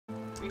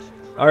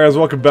Alright guys,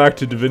 welcome back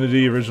to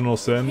Divinity Original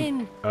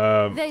Sin.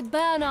 They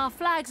burn our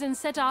flags and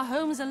set our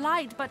homes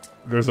alight, but...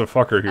 There's a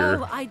fucker here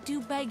Oh, I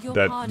do beg your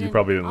that pardon. you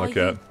probably didn't look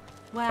at.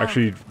 Well,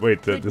 actually,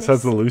 wait, this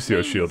has the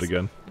Lucio shield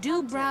again.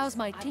 Do browse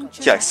my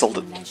tincture. Yeah, I sold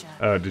it.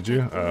 Oh, did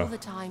you? Oh,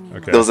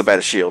 okay. There was a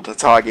better shield.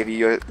 That's how I gave you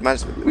your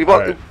management. We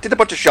bought, did a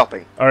bunch of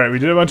shopping. Alright, we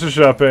did a bunch of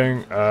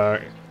shopping. I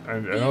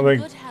don't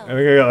think... I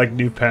think I got like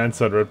new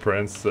pants on Red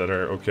Prince that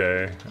are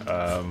okay.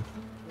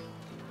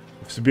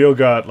 Sabine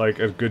got like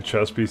a good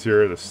chest piece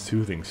here, the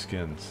Soothing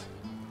Skins.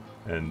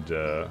 And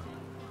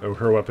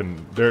her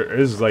weapon, there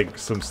is like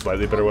some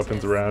slightly better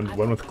weapons around,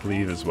 one with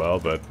cleave as well,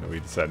 but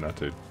we decided not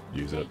to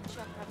use it.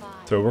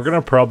 So we're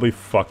gonna probably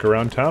fuck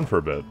around town for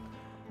a bit.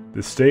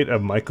 The State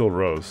of Michael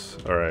Rose.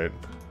 Alright.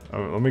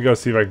 Let me go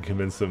see if I can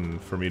convince them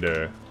for me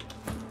to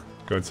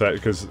go inside,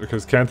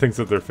 because Ken thinks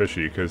that they're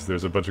fishy, because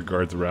there's a bunch of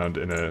guards around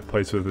in a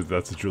place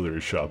that's a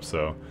jewelry shop,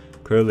 so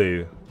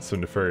clearly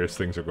some nefarious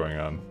things are going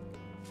on.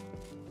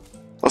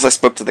 Once I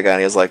spoke to the guy and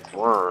he was like,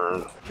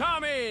 "Word."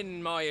 Come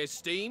in, my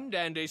esteemed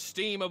and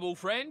estimable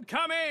friend,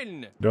 come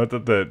in! Note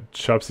that the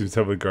shop seems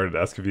heavily guarded.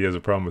 Ask if he has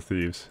a problem with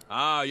thieves.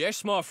 Ah,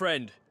 yes, my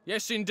friend.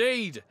 Yes,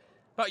 indeed.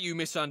 But you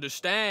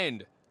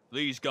misunderstand.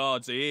 These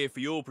guards are here for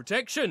your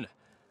protection.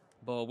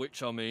 By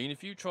which I mean,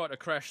 if you try to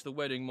crash the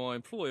wedding my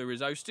employer is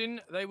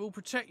hosting, they will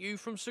protect you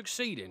from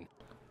succeeding.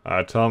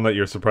 Tell him that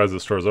you're surprised the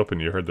store's open.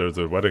 You heard there's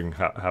a wedding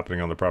happening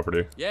on the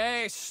property.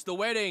 Yes, the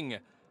wedding.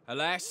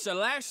 Alas,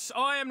 alas,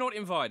 I am not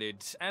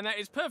invited, and that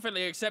is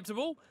perfectly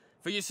acceptable,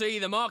 for you see,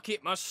 the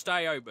market must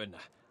stay open.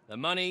 The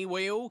money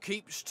wheel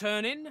keeps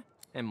turning,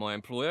 and my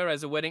employer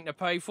has a wedding to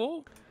pay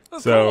for.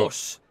 Of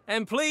course,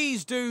 and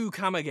please do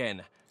come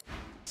again.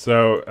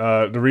 So,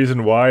 the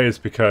reason why is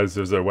because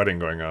there's a wedding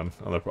going on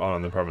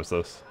the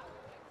premises.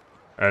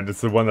 And it's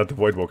the one that the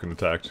Voidwoken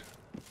attacked.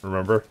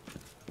 Remember?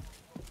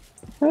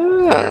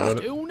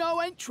 Still no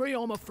entry,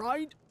 I'm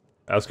afraid.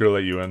 Ask her to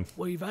let you in.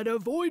 We've had a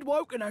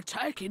Voidwoken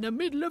attack in the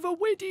middle of a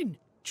wedding.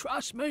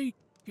 Trust me,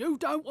 you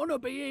don't want to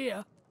be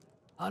here.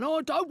 And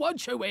I don't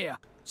want you here,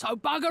 so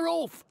bugger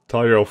off.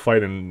 Tell her you'll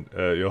fight and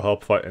you'll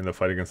help fight in the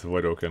fight against the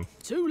Voidwoken.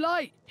 Too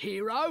late,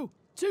 hero.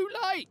 Too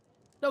late.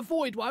 The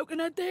Voidwoken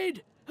are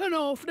dead, and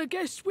half the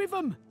guests with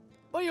them.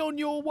 Be on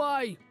your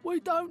way. We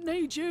don't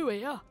need you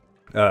here.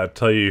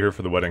 Tell you you're here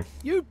for the wedding.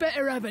 You'd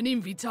better have an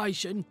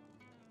invitation.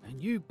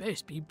 And you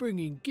best be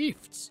bringing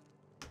gifts.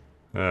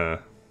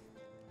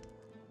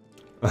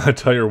 I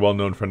tell your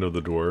well-known friend of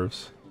the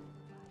dwarves.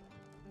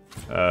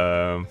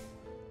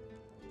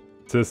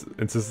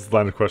 Since this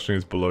line of questioning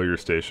is below your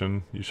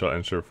station, you shall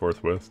enter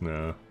forthwith.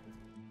 No.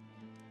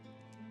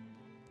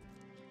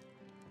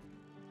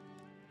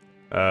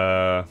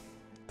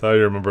 Tell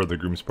you're a member of the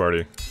groom's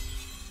party.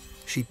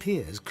 She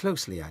peers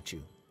closely at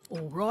you.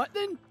 All right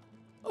then.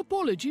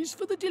 Apologies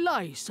for the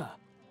delay, sir.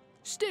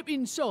 Step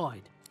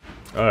inside.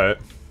 Alright.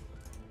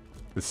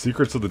 The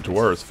secrets of the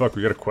dwarves. Fuck,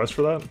 we got a quest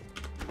for that?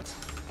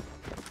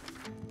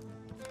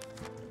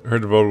 I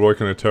heard the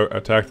Voidwoken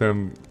attack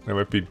them. That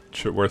might be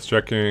worth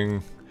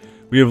checking.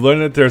 We have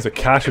learned that there's a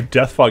cache of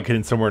death fog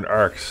hidden somewhere in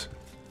Arcs.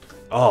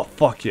 Oh,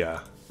 fuck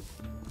yeah.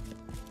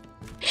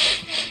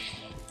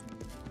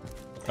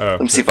 Oh,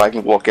 let me see if I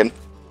can walk in.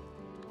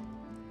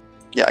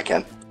 Yeah, I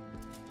can.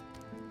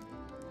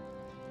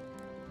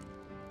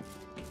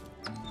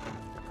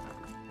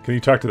 Can you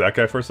talk to that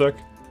guy for a sec?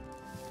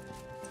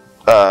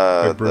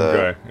 The broom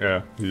guy.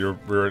 Yeah,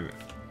 we're.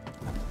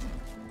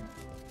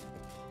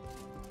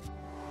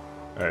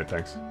 Alright,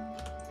 thanks.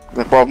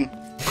 No problem.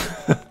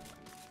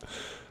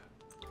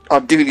 Oh,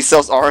 dude, he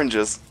sells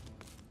oranges.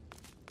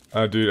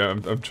 Oh, dude,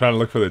 I'm trying to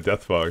look for the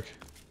death fog.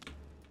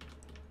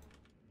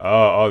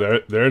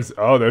 There's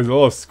a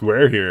little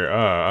square here.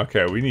 Oh,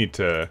 okay, we need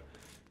to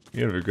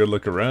have a good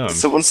look around.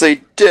 Someone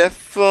say death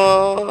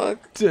fog.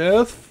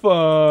 Death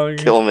fog.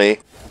 Kill me.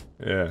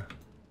 Yeah,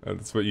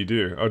 that's what you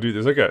do. Oh, dude,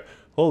 there's like a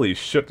holy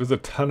shit. There's a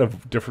ton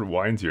of different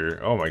wines here.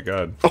 Oh my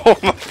god. Oh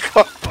my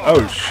god.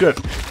 Oh shit.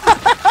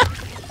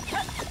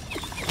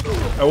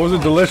 That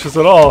wasn't delicious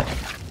at all.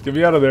 Get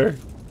me out of there.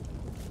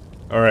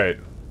 Alright.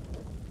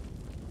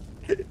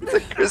 It's a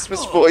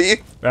Christmas for you.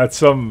 That's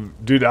some...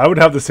 Dude, I would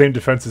have the same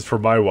defenses for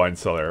my wine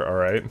cellar,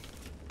 alright?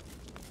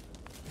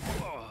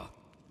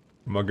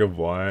 Mug of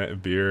wine, a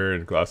beer,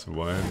 and a glass of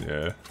wine,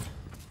 yeah.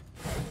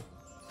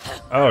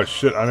 Oh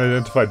shit,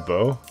 unidentified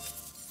bow?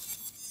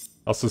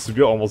 Also,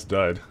 Sabine almost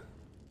died.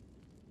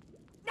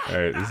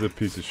 Alright, this is a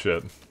piece of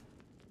shit.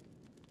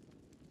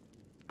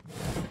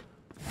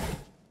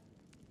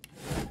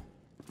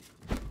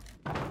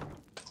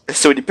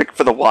 So when you picked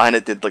for the wine,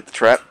 it did like the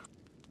trap.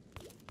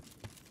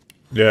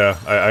 Yeah,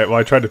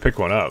 I tried to pick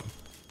one up.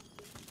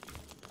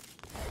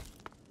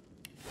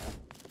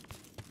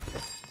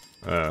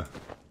 Alright,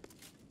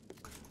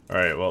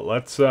 well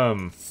let's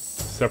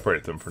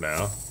separate them for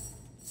now.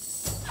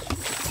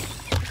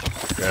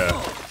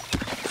 Yeah.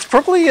 It's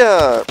probably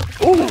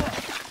ooh.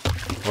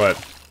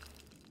 What?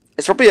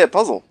 It's probably a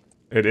puzzle.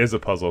 It is a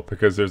puzzle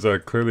because there's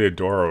clearly a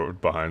door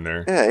behind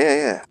there.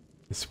 Yeah.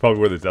 This is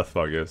probably where the death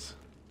fog is.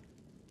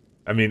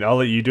 I mean, I'll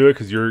let you do it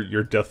because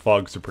you're death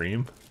fog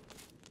supreme.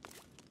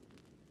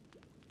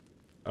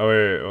 Oh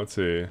wait, let's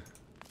see.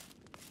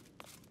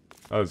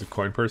 Oh, there's a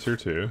coin purse here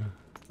too.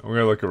 I'm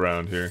gonna look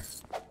around here.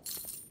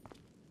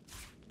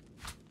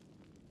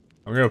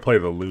 I'm gonna play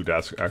the loot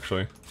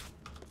actually.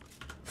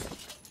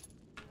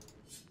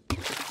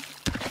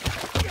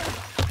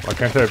 Why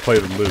can't I play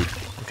the loot?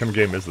 What kind of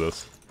game is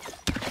this?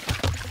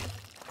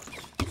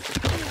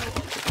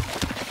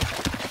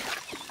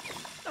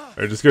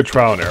 Alright, just go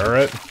trial and error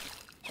it.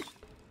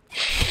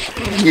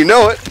 You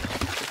know it.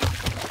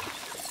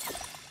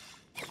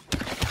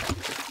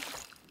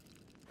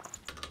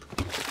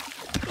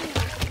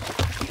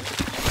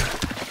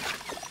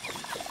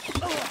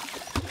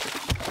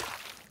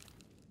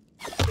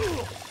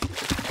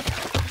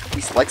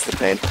 He likes the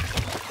pain.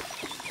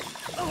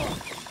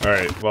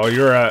 Alright, while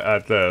you're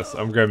at this,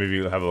 I'm gonna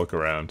maybe have a look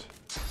around.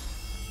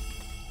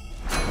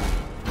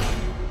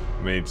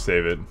 Maybe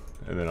save it,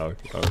 and then I'll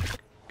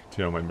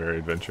continue on my merry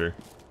adventure.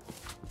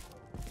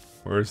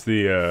 Where's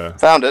the,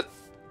 Found it.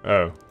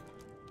 Oh.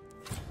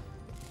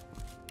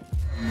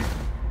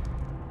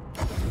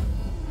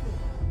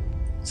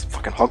 It's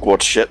fucking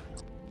Hogwarts shit.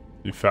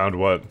 You found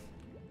what?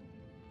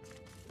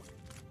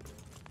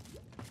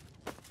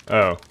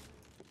 Oh.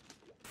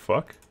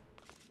 Fuck.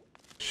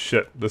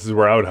 Shit, this is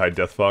where I would hide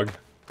Death Fog.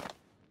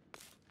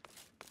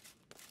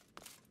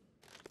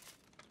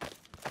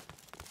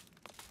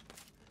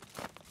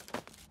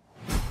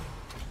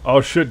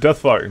 Oh shit, Death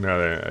Fog. No,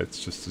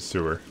 it's just a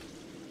sewer.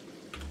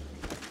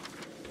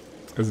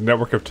 There's a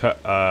network of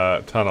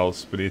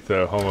tunnels beneath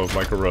the home of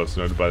Michael Rose,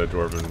 noted by the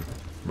Dwarven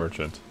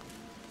merchant.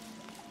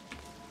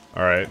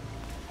 Alright.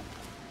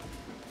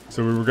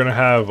 So we were gonna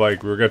have,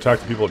 like, we were gonna talk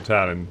to people in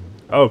town and...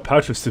 Oh,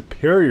 pouch of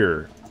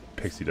superior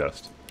pixie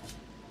dust.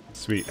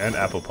 Sweet, and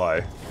apple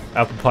pie.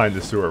 Apple pie in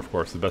the sewer, of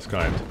course, the best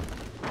kind.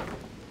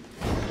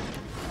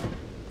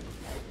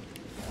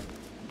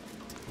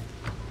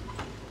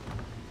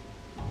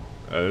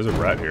 There's a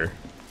rat here.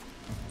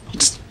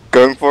 Just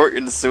going for it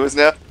in the sewers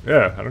now?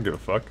 Yeah, I don't give a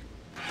fuck.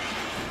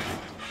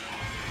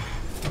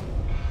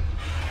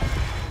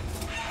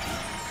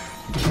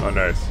 Oh,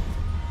 nice.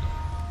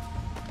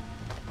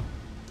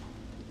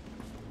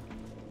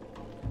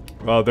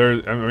 Well,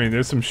 I mean,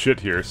 there's some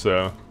shit here,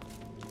 so...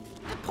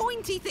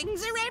 Pointy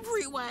things are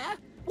everywhere!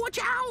 Watch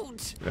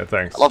out! Yeah,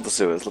 thanks. I love the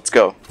sewers. Let's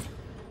go.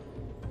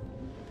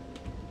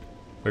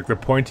 Like, the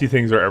pointy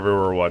things are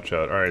everywhere, watch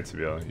out. Alright,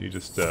 Sabila, you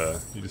just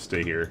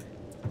stay here.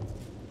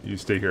 You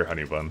stay here,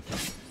 honey bun.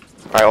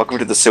 Alright, welcome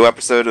to the sewer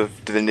episode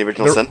of Divinity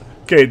Original Sin.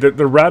 Okay,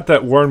 the rat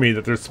that warned me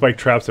that there's spiked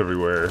traps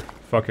everywhere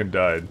fucking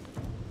died.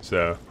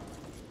 So,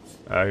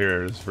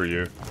 here it is for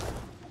you.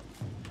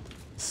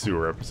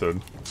 Sewer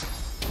episode.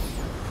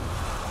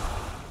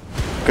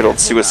 Good old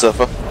sewer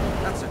surfer.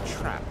 That's a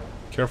trap.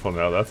 Careful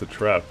now, that's a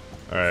trap.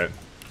 Alright.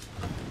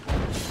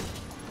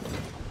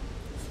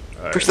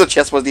 Pretty sure the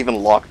chest wasn't even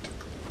locked.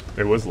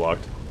 It was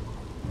locked.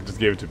 I just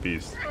gave it to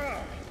Beast.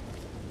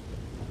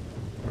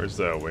 Where's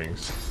the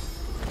wings?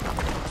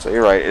 So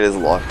you're right, it is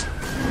locked.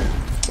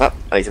 Ah,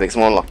 I need to make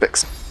some more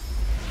lockpicks.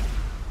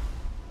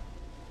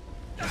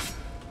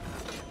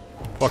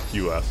 Fuck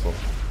you, asshole.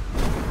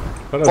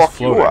 Fuck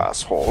you,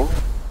 asshole.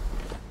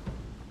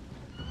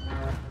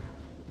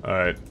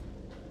 Alright.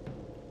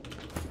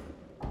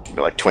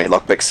 Got like 20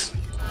 lockpicks.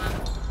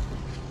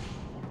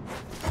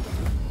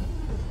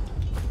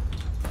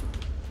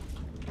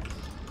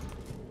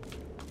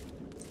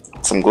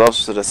 Some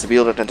gloves for the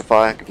Sabile to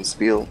identify. Give them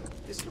Sabile.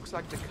 This looks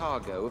like the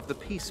cargo of the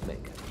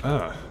Peacemaker.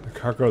 Ah, the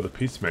cargo of the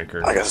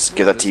Peacemaker. I guess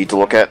give that to you to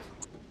look at.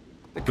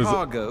 The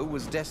cargo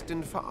was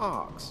destined for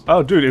Arks.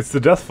 Oh, dude, it's the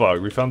Death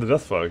Fog. We found the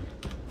Death Fog.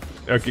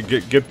 Okay,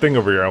 get thing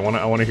over here. I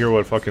wanna hear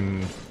what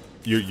fucking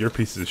your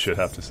pieces of shit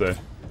have to say.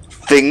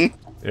 Thing.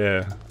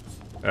 Yeah.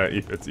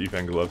 It's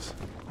Ethan gloves.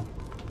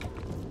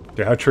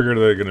 Okay, how triggered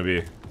are they gonna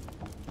be?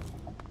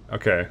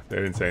 Okay, they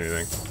didn't say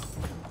anything.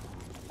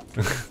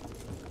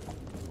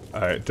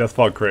 Alright, Death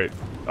Fog crate.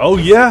 Oh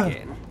yeah!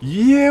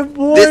 Yeah,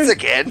 boy! This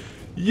again?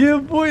 Yeah,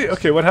 boy!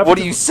 Okay, what happens? What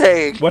are you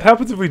saying? What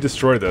happens if we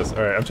destroy this?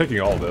 Alright, I'm taking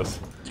all this.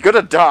 You're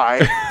gonna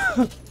die.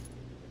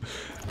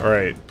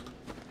 Alright.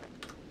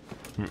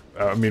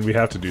 I mean, we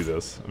have to do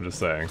this. I'm just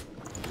saying.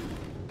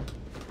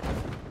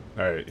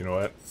 Alright, you know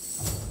what?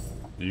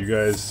 You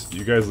guys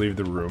leave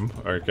the room,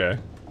 okay?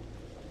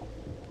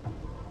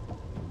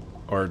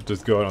 Or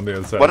just go out on the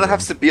other side. Why don't I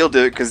have Sabile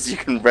do it? Because you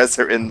can res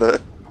her in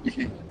the...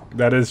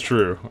 That is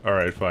true.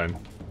 Alright, fine.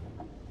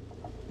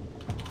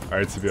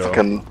 Alright,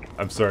 Sabile.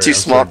 I'm sorry. Too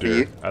smart for dear.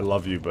 you. I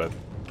love you, but...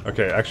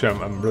 Okay, actually,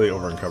 I'm really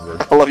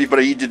over-encumbered. I love you, but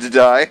I need you to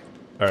die.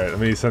 Alright, let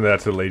me send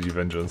that to Lady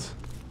Vengeance.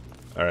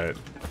 Alright.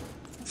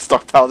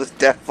 Stockpile this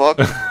death fuck.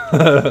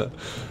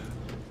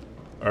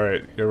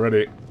 Alright, get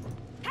ready.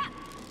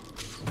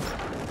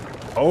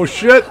 Oh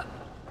shit!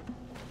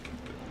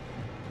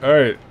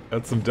 Alright,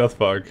 that's some Death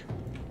Fog.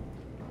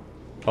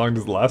 How long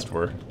does it last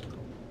for?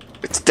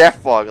 It's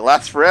death fog. It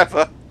lasts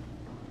forever.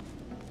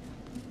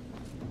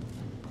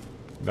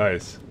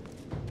 Nice.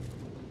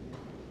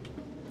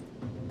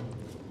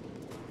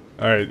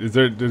 Alright, oh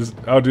dude,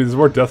 there's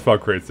more Death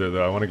Fog crates there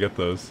though, I want to get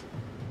those.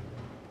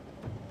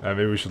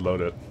 Maybe we should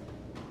load it.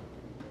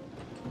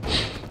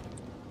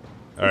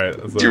 Alright.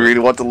 Do you really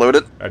want to load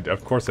it?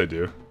 Of course I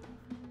do.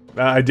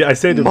 I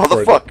saved it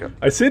before. Motherfucker.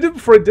 I saved it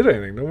before I did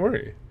anything. Don't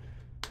worry.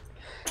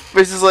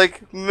 But it's just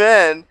like,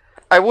 man,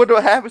 I wonder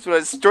what happens when I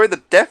destroy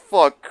the Death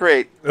Fog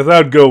crate. That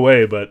would go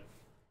away, but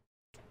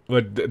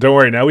don't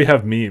worry. Now we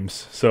have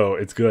memes, so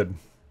it's good.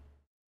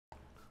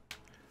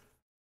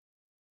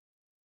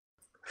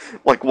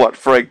 Like what?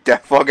 Throwing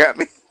Death Fog at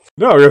me?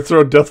 No, we're gonna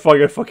throw Death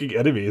Fog at fucking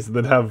enemies and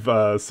then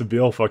have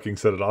Sabine fucking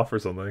set it off or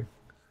something.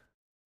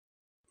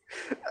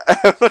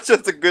 I'm not sure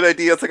it's a good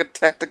idea. It's like a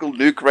tactical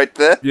nuke right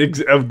there.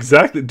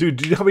 Exactly, dude.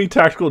 Do you know how many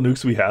tactical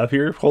nukes we have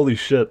here? Holy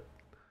shit,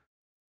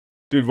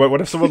 dude.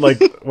 What if someone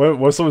like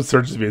what if someone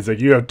searches me? It's like,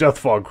 you have Death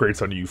Fog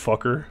crates on you,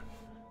 fucker.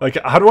 Like,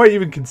 how do I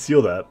even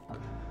conceal that?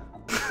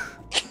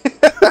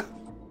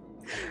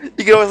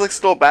 You can always like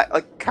store back,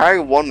 like carry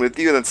one with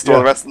you and then store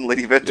the rest in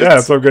Lady Vengeance. Yeah,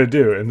 that's what I'm gonna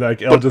do. And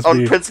like, it'll just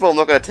on principle, I'm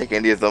not gonna take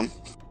any of them.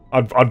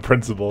 On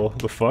principle,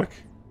 the fuck?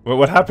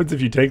 What happens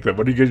if you take them?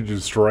 What are you gonna do,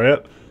 destroy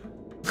it?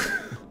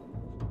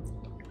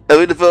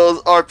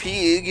 Eludifels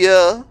RP,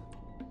 yeah.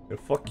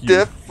 Fuck you.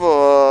 Death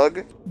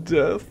Fog.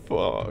 Death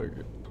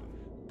Fog.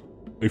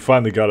 We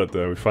finally got it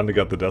though. We finally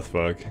got the Death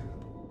Fog.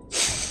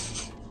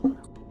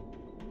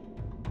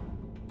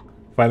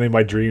 Finally,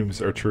 my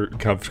dreams are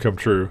come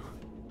true.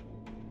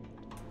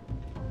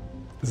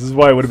 This is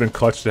why it would have been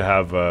clutch to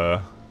have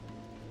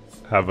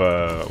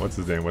what's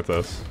his name with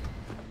us?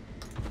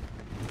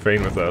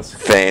 Fane with us.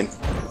 Fane.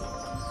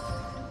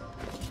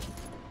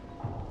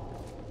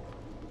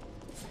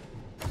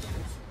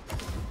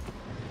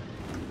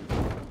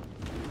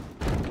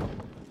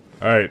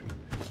 Alright.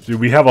 Dude,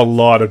 we have a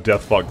lot of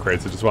Death Fog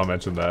crates. I just want to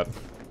mention that.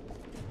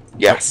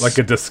 Yes. Like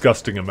a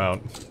disgusting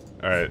amount.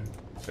 Alright.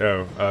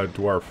 Oh,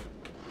 dwarf.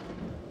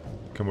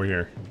 Come over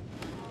here.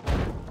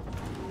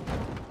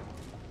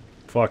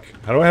 Fuck.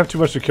 How do I have too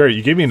much to carry?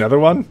 You gave me another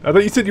one? I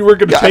thought you said you weren't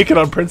gonna take it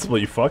on principle,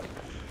 you fuck.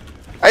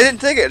 I didn't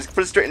take it, I just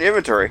put it straight in the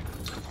inventory.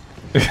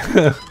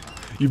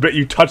 You bet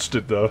you touched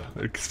it though.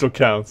 It still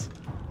counts.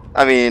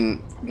 I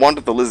mean, Wand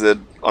of the Lizard,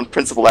 on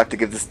principle I have to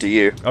give this to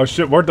you. Oh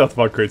shit, more Death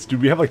Fog crates.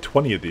 Dude, we have like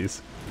 20 of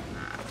these.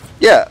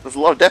 Yeah, there's a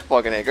lot of Death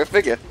Fog in here, go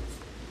figure.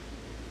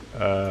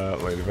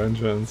 Lady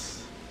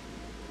Vengeance.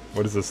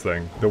 What is this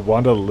thing? The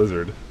Wand of the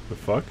Lizard. The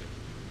fuck?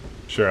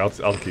 Sure, I'll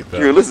keep that.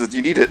 You're a lizard,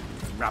 you need it.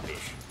 Rubbish.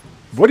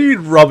 What do you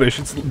mean rubbish?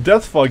 It's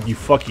Death Fog, you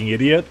fucking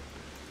idiot.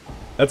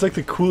 That's like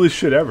the coolest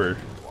shit ever.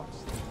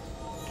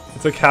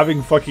 It's like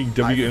having fucking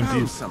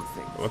WMDS.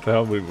 What the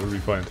hell? What did we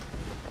find?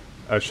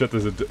 Shit,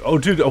 there's a... Oh,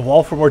 dude, a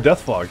wall for more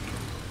Death Fog.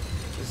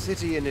 The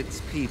city and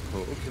its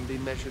people can be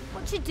measured...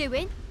 What you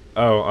doing?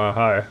 Oh,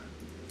 hi.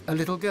 A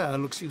little girl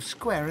looks you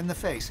square in the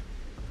face.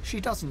 She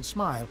doesn't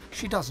smile,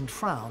 she doesn't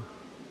frown,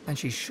 and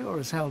she sure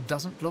as hell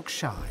doesn't look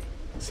shy.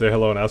 Say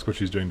hello and ask what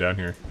she's doing down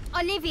here.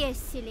 I live here,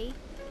 silly.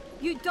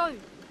 You don't.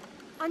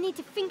 I need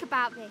to think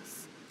about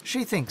this.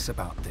 She thinks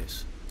about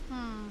this.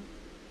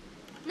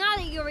 Now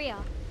that you're here,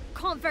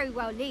 can't very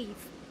well leave.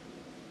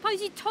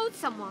 Suppose you told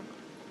someone.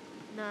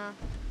 Nah,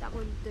 that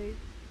wouldn't do.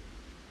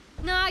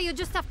 Nah, you'll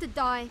just have to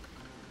die.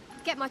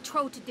 Get my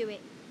troll to do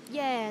it.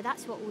 Yeah,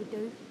 that's what we'll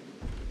do.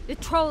 The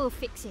troll will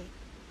fix it.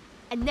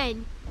 And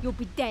then you'll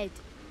be dead.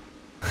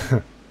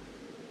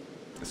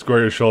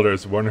 Square your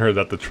shoulders, warn her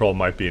that the troll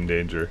might be in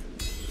danger.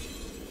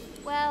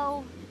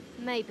 Well,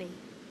 maybe.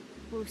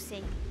 We'll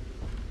see.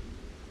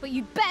 But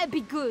you'd better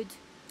be good.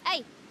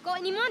 Hey, got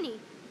any money?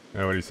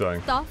 Oh, what are you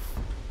selling? Stuff.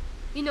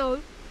 You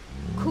know,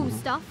 cool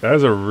stuff. That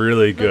is a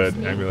really good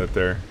amulet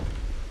there.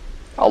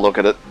 I'll look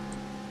at it.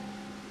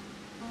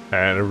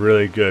 And a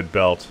really good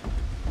belt.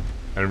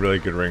 And really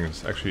good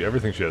rings. Actually,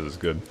 everything she has is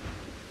good.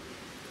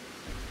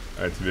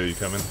 Alright, Tabia, you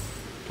coming?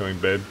 Coming,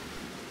 babe?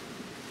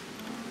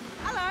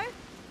 Hello.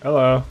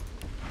 Hello.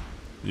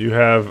 You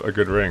have a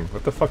good ring.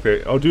 What the fuck?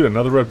 Oh, dude,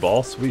 another red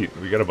ball? Sweet.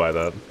 We gotta buy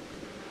that.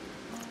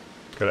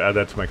 Gotta add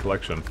that to my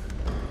collection.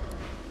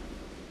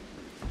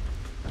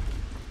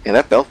 Yeah,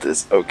 that belt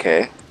is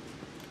okay.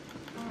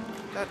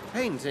 That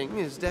painting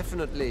is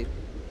definitely...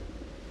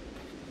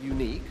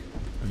 unique.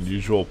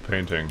 Unusual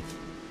painting.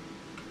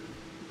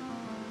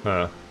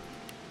 Huh.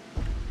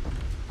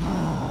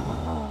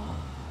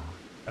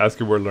 Ask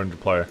her where to learn to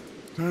play.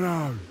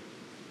 Dunno.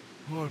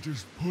 I'll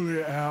just pull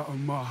it out of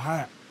my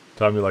hat.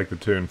 Tell me like the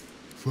tune.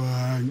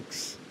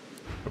 Thanks.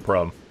 No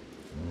problem.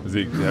 Is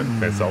he?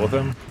 Can I sell with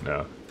him?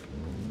 No.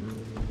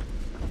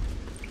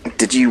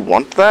 Did you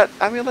want that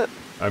amulet?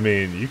 I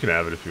mean, you can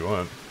have it if you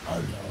want.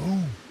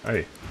 Hello.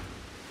 Hey.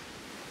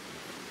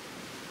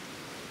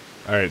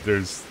 Alright,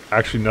 there's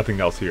actually nothing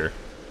else here.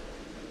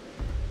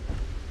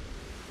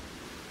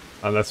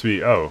 Unless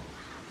we... Oh.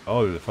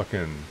 Oh, there's a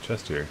fucking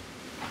chest here.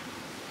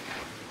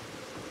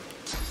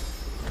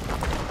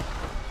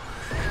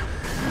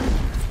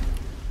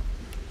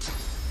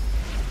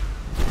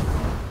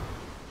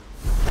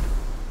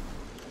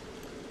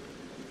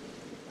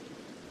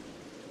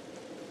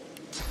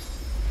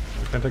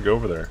 Can't I go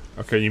over there?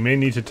 Okay, you may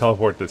need to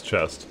teleport this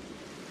chest.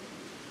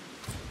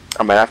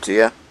 I might have to,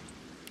 yeah.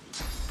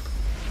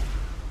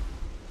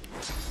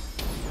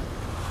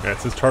 Yeah, it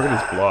says target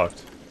is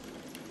blocked.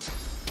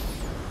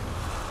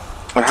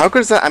 But how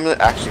good is that amulet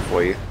actually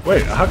for you?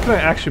 Wait, how can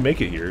I actually make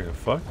it here? The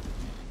fuck?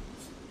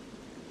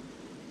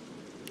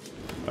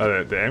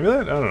 The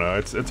amulet? I don't know.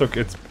 It's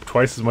okay. It's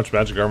twice as much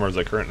magic armor as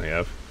I currently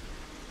have.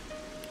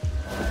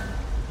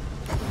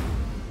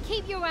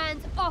 Keep your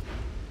hands off.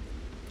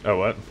 Oh,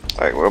 what?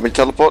 Alright, want me to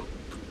teleport?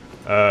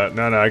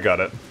 No, I got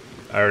it.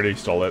 I already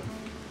stole it.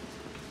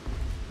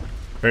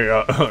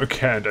 Hey,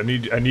 Cant, I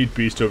need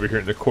Beast over here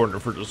in the corner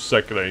for just a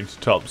second. I need to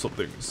tell him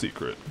something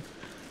secret.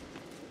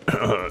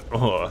 Here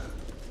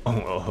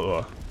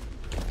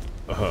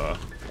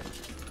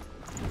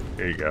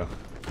you go.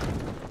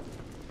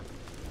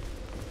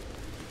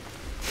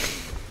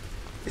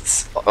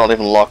 It's not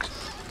even locked.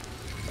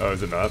 Oh,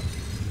 is it not?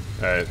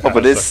 Alright. Oh,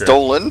 but it is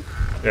stolen.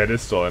 Yeah, it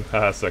is stolen.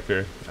 Haha,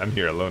 sucker. I'm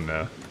here alone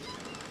now.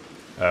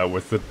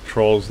 With the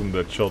trolls and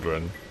the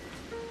children.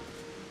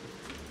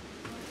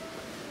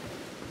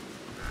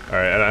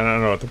 Alright, I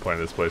don't know what the point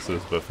of this place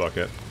is, but fuck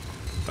it.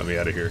 Let me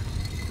out of here.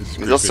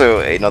 There's also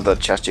another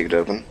chest you could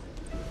open.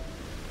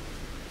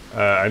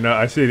 I know.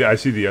 I see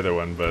the other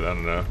one, but I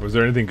don't know. Was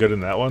there anything good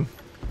in that one?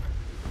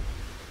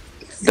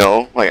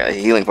 No, like a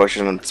healing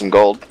potion and some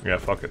gold. Yeah,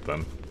 fuck it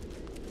then.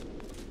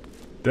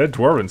 Dead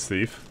Dwarven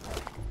Thief.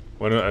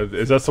 When,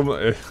 is that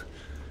someone?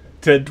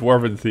 Dead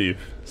Dwarven Thief.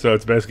 So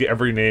it's basically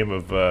every name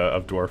of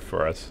dwarf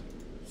for us.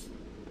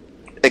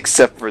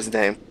 Except for his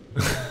name.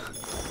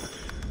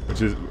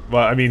 Which is,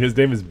 well, I mean, his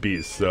name is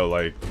Beast, so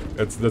like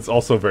that's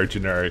also a very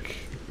generic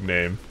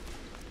name.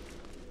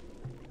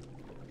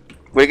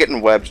 We're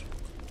getting webbed.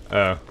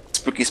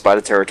 Spooky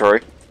spider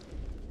territory.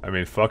 I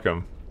mean, fuck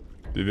him.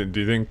 Do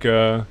you think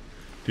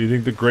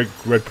the Great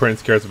Red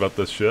Prince cares about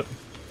this shit?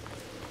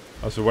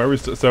 Oh, so why are we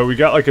so we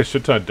got like a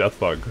shit ton of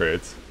Deathfog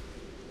crates.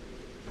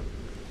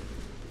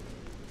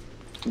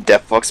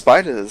 Deathfog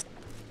spiders.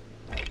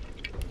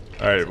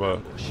 Alright,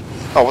 well.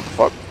 Oh, what the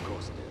fuck?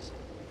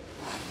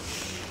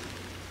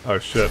 Oh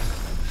shit.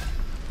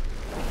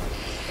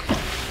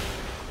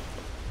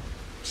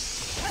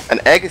 An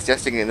egg is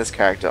destined in this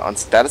character. On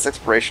status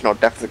expiration or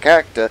death of the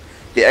character,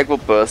 the egg will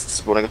burst,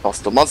 spawning a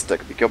hostile monster. It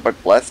can be killed by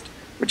blessed,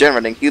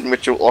 regenerating, healing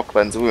ritual, or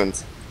cleanse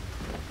wounds.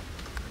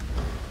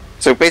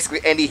 So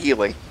basically any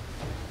healing.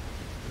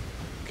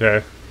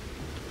 Okay.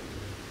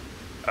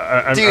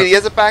 Dude, he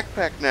has a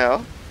backpack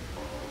now.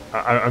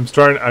 I'm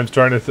starting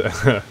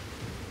to.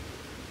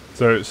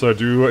 So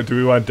do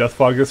we want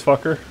Deathfog this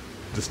fucker?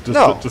 Just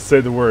say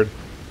the word.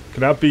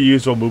 Cannot be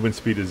used while movement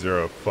speed is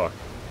 0. Fuck.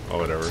 Oh,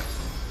 whatever.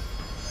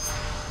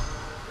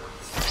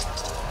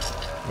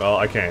 Well,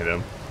 I can't hit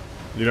him.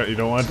 You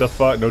don't want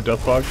Deathfog? No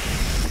Deathfog?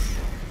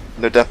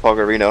 No Deathfog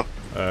or Reno.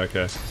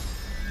 Okay.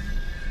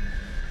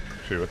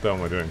 Shoot, what the hell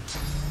am I doing?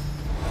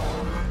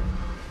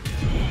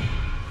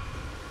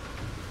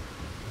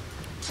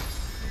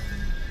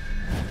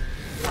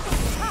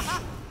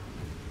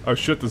 Oh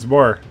shit, there's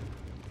more.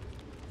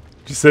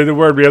 Just say the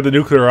word, we have the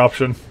nuclear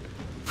option.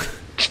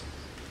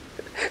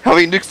 How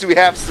many nukes do we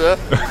have, sir?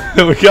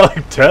 We got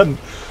like 10.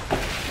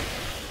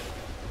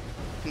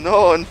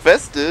 No,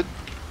 infested.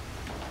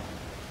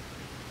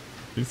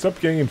 You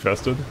stop getting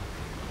infested.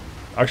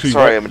 Actually,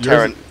 sorry, I'm a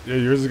tyrant. Yeah,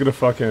 yours is gonna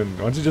fucking.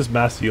 Why don't you just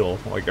mass heal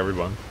like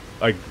everyone?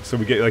 Like, so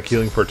we get like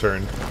healing per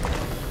turn.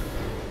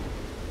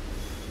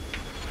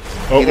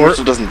 Oh, or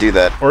doesn't do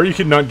that. Or you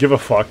can not give a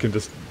fuck and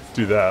just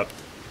do that.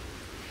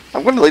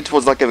 I'm gonna lean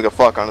towards not giving a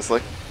fuck,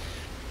 honestly.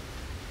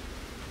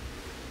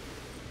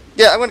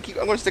 Yeah, I'm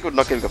gonna stick with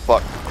not giving a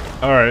fuck.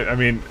 Alright, I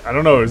mean, I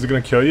don't know, is it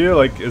gonna kill you?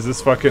 Like, is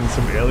this fucking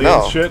some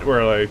alien shit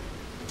where like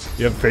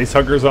you have face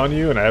huggers on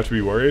you and I have to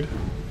be worried?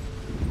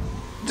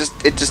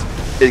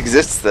 It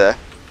exists there.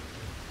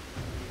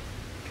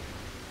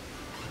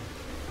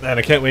 Man,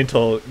 I can't wait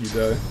until you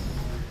die.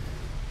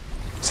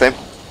 Same.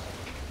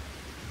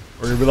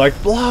 Or you'll be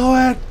like, blow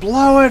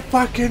it,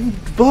 fucking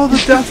blow the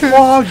death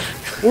fog.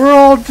 We're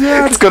all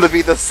dead. It's gonna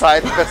be the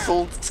side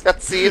vessel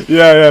cutscene.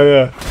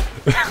 Yeah.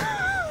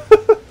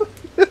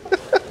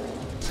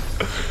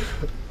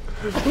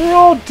 We're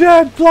all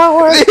dead,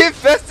 blow it. They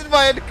infested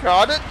my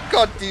incarnate?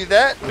 Can't do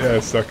that. Yeah,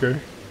 sucker.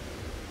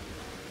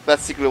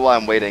 That's secretly why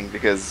I'm waiting,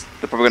 because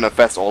they're probably gonna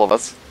infest all of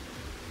us.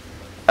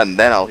 And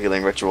then I'll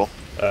healing ritual.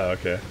 Oh,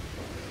 okay.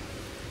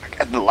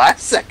 At the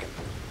last second.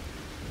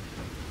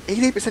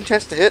 88%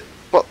 chance to hit?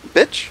 What,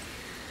 bitch?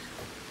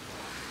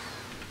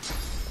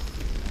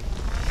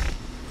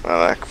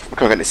 I can't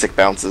get any sick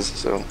bounces,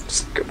 so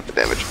just go with the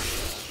damage.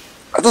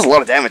 That does a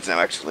lot of damage now,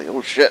 actually.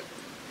 Oh shit.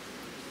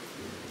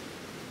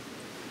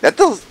 That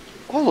does...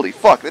 Holy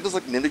fuck, that does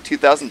like nearly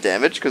 2,000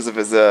 damage because of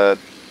his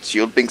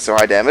shield being so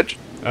high damage.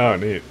 Oh,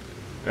 neat.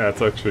 Yeah,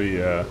 it's actually,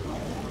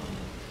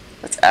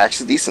 That's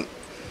actually decent.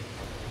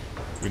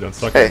 We don't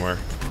suck hey, anymore.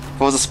 If it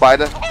was a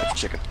spider, that's a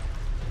chicken.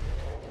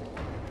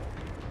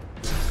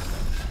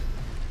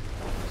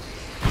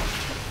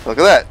 Look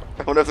at that.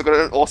 I wonder if they're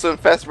gonna also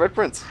infest Red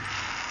Prince.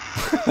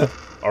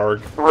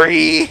 Arg.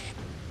 3.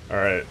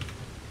 Alright.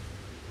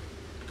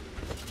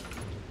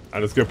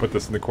 I'm just gonna put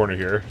this in the corner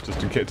here,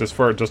 just in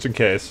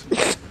case.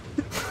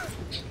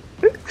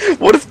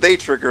 What if they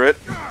trigger it?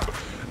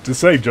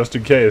 Just saying, just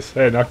in case.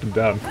 Hey, I knocked him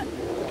down.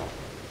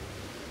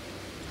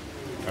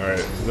 Alright,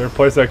 is there a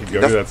place I could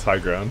go to that's high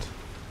ground?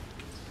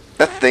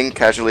 That thing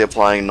casually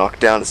applying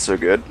knockdown is so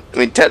good. I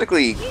mean,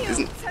 technically,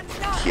 isn't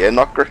here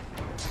knockdown?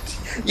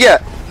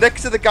 Yeah,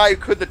 next to the guy who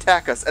couldn't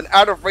attack us, and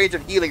out of range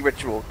of healing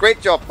ritual.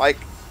 Great job, Mike.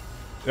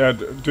 Yeah,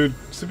 dude,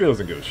 Sabine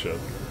doesn't give a shit.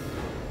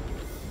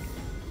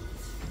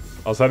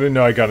 Also, I didn't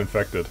know I got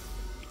infected.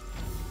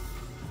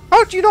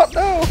 How'd you not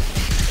know?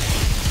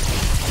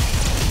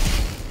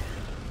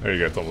 There you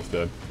go, it's almost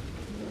dead.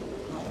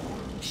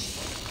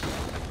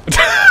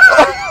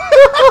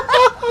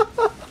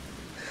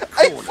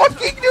 I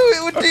fucking knew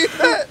it would do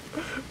that!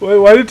 Wait,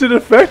 why did it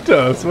affect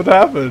us? What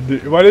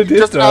happened? Why did it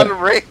Just die? out of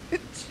range.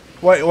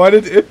 Why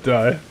did it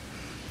die?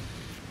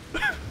 I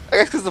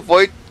guess because the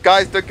Void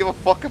guys don't give a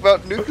fuck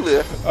about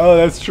nuclear. Oh,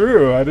 that's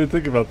true. I didn't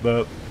think about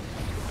that.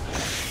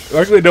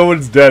 Luckily, no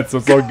one's dead, so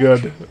it's all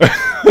good.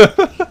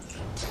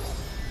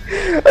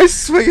 I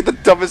swear you're the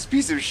dumbest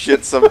piece of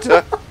shit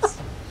sometimes.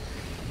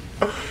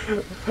 I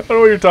don't know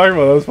what you're talking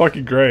about. That was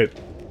fucking great.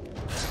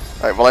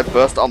 Alright, will I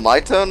burst on my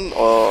turn,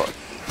 or...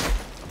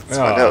 Let's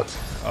find out.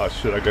 Oh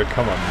shit, I gotta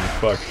come on me.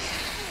 Fuck.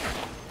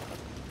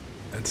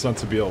 And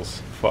Sons of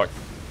Beals. Fuck.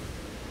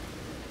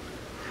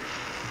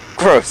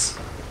 Gross.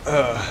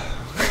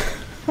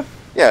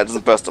 Yeah, it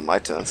doesn't burst on my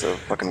turn, so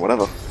fucking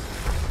whatever.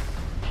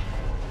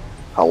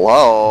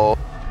 Hello?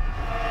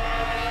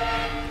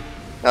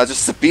 Now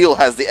just Sabine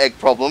has the egg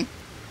problem.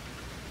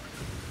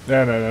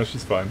 No,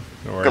 she's fine.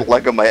 Don't worry. Got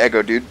leg on my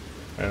ego, dude.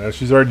 Yeah, no,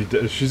 she's already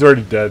dead.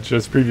 She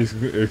has previous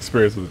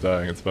experience with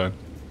dying. It's fine.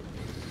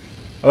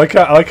 I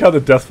like how the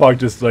death fog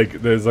just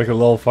like there's like a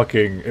little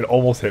fucking. It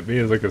almost hit me.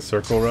 It's like a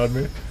circle around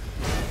me.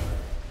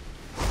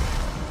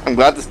 I'm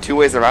glad there's two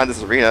ways around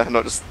this arena,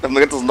 not just. I'm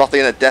glad there's nothing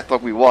in a death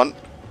fog we want.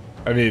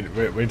 I mean,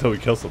 wait until we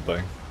kill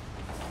something.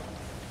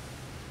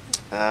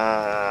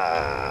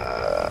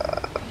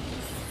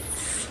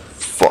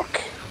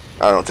 Fuck.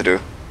 I don't know what to do.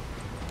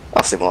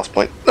 I'll save my last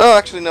point. No,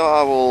 actually, no,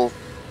 I will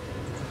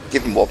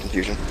give him more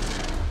confusion.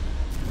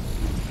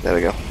 There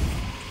we go.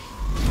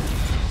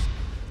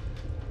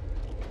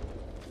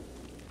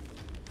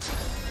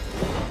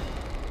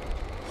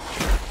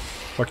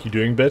 Fuck you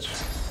doing, bitch?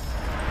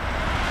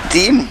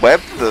 Dean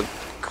Web the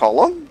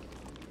column?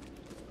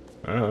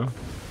 I don't know.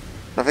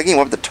 I'm thinking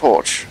Web the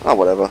torch. Oh,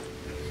 whatever.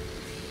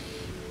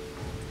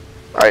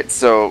 Alright,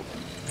 so...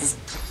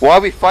 Why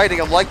are we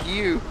fighting? I'm like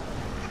you!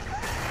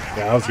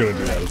 Yeah, I was gonna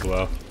do that as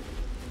well.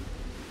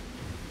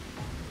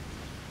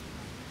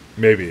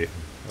 Maybe.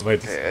 I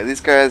might just... Okay, are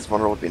these guys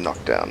vulnerable to be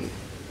knocked down?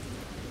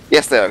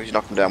 Yes, they are, because you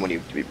knock them down when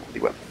you do the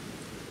web.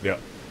 Yeah.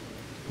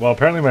 Well,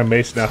 apparently my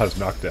mace now has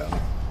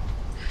knockdown.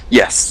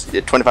 Yes,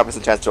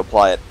 25% chance to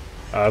apply it.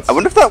 That's I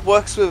wonder if that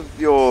works with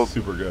your...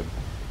 super good.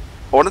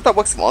 I wonder if that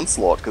works with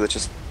Onslaught, because it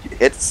just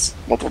hits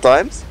multiple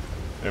times.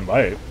 It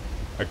might.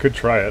 I could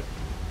try it.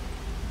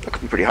 That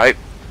could be pretty hype.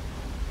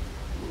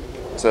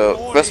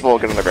 So, first of all,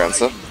 get on the ground,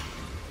 sir.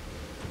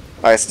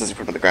 I guess it doesn't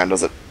put him on the ground,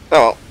 does it? Oh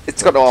well,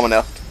 it's got no armor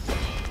now.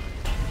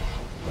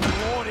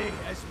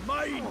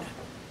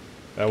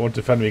 That won't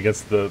defend me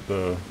against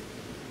the...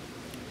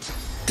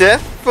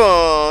 Death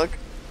fog!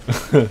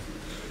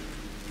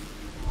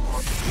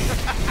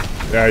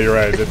 Yeah, you're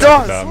right. It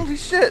does! Holy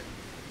shit!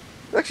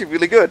 It's actually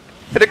really good.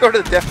 Did it go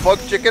to the death fog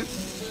chicken?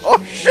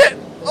 Oh shit!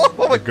 Oh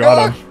my god!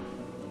 Got him.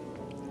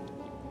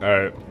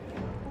 Alright.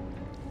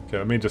 Okay,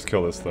 let me just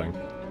kill this thing.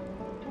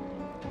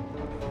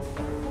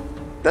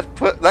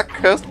 That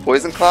cursed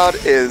poison cloud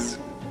is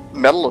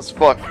metal as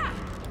fuck.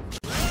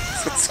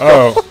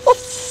 Oh.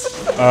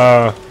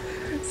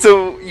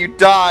 So you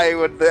die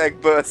when the egg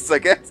bursts, I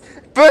guess.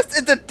 Burst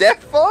into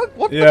death fog?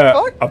 What the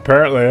fuck?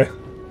 Apparently.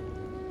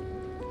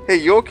 Hey,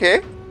 you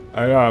okay?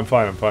 I know, I'm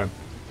fine,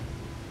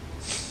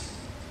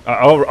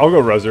 I'll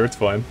go Rezer, it's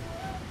fine.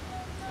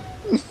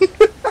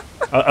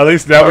 At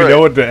least now we know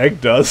what the egg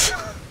does.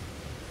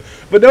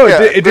 But no,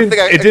 Yeah, it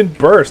didn't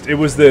burst. It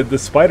was the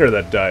spider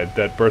that died,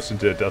 that burst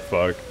into a death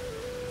fog.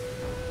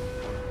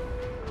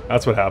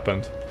 That's what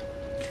happened.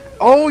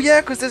 Oh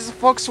yeah, because there's a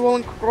fog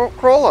swollen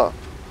crawler.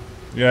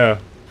 Yeah.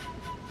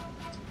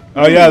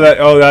 Oh yeah,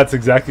 that's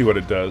exactly what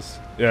it does.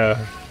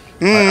 Yeah.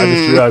 I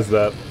just realized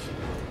that.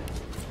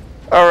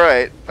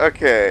 Alright,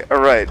 okay,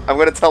 alright. I'm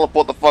gonna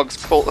teleport the fog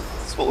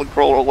swollen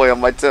crawler away on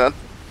my turn.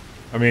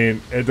 I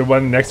mean, the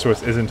one next to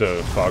us isn't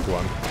a fog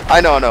one.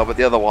 I know, but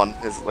the other one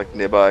is like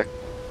nearby.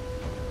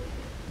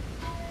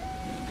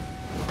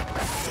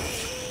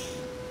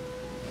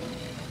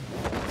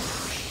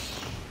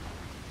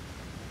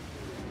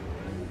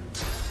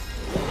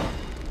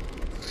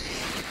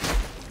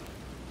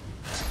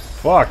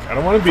 Fuck, I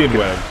don't want to be in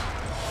web.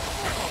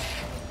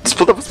 Just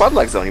put up a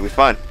spotlight zone, you'll be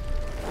fine.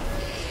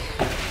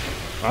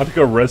 I have to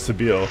go res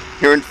Sabile.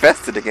 You're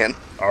infested again.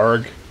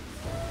 Arg.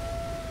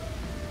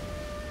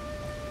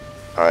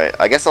 Alright,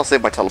 I guess I'll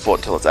save my teleport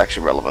until it's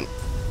actually relevant.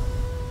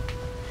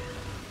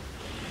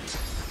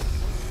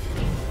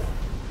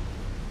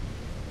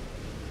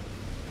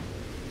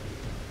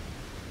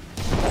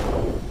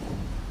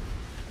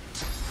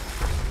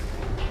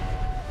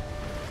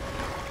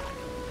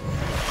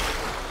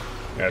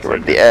 Yeah, Get rid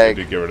of the egg.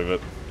 Get rid of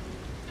it.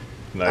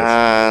 Nice.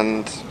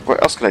 And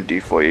what else can I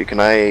do for you? Can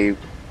I...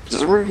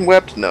 Is it removing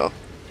webbed? No.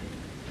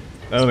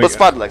 But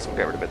spider legs will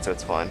get rid of it, so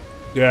it's fine.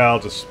 Yeah, I'll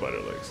just spider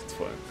legs. It's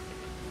fine.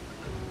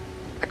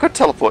 I could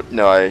teleport.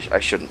 No, I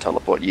shouldn't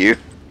teleport you.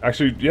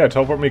 Actually, yeah,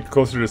 teleport me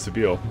closer to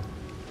Sabile.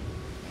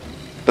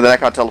 But then I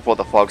can't teleport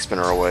the fog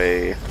spinner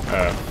away.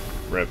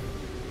 Rip.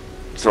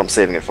 That's what I'm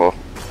saving it for.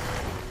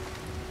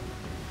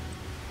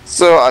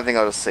 So I think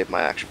I'll just save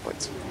my action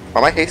points.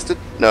 Am I hasted?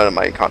 No,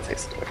 I can't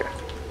haste it. Okay.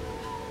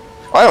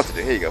 Oh, I know what to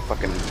do. Here you go.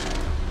 Fucking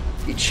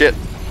eat shit.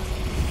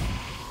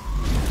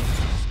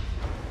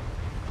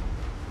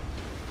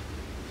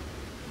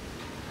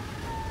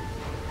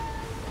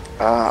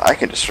 I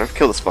can just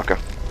kill this fucker.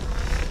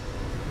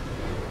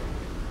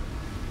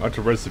 I want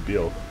to res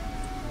Sabile.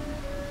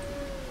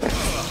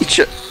 Eat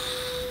shit.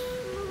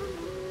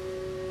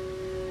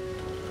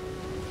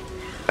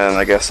 And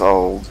I guess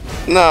I'll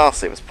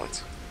save his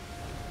points.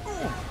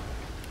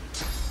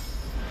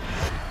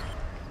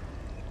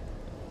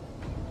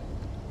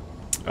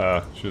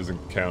 She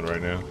doesn't count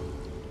right now.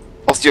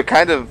 Also, you're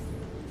kind of...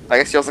 I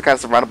guess you're also kind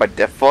of surrounded by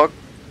death fog.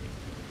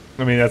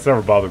 I mean, that's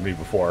never bothered me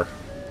before.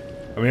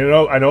 I mean,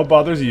 I know it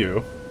bothers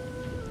you.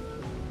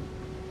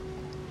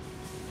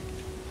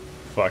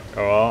 Fuck.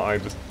 Oh, well,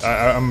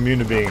 I'm immune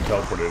to being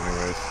teleported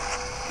anyways.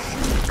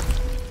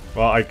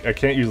 Well, I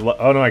can't use...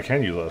 Oh, no, I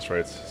can use last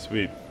rights.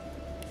 Sweet.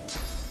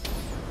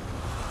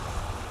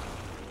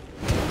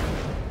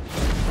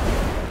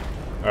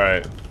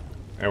 Alright.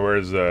 And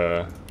where's,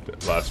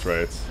 last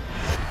rights?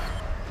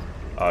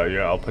 Oh,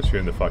 yeah, I'll put you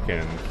in the fucking...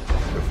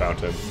 the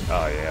fountain.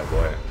 Oh, yeah,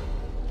 boy.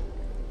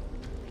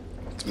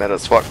 It's meta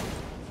as fuck.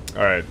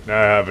 Alright, now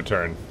I have a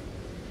turn.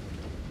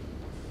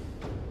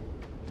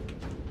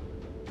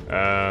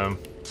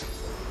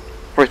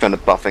 Probably found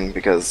it buffing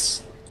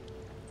because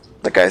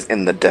the guy's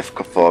in the death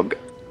fog.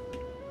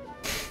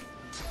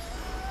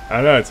 I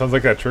don't know, it sounds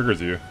like that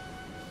triggers you.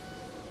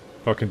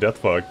 Fucking death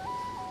fog.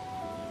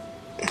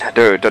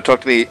 Dude, don't talk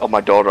to me or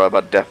my daughter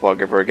about death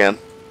fog ever again.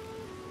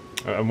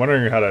 I'm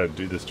wondering how to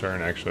do this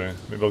turn, actually.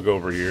 Maybe I'll go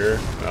over here.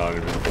 Oh,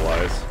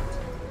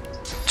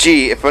 invisibilize.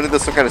 Gee, if only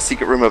there's some kind of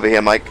secret room over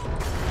here, Mike.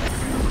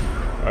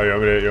 Oh, you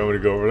want me to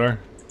go over there?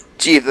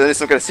 Gee, if there's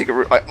some kind of secret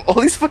room...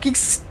 all these fucking...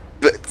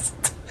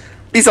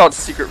 These aren't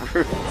secret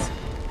rooms.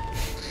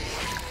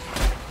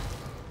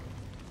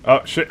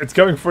 Oh, shit, it's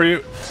coming for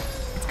you!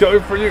 It's coming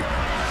for you!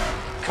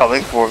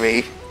 Coming for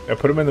me. Yeah,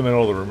 put him in the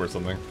middle of the room or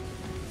something.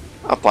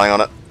 I'm flying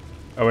on it.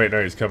 Oh, wait,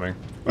 no, he's coming.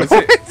 No,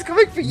 he's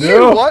coming for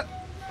you, what?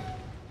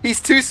 He's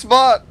too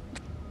smart!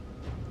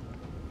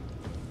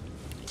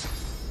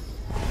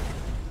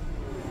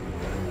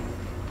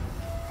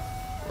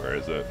 Where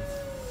is it?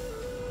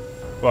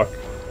 Fuck.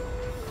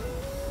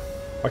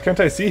 Why can't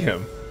I see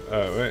him?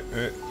 Wait,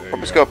 there I'll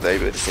just go up there,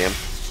 able to see him.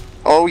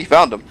 Oh, we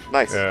found him.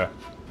 Nice. Yeah.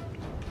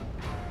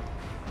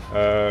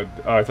 Oh,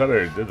 I thought I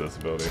already did this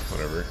ability.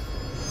 Whatever.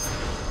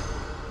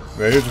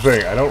 Now, here's the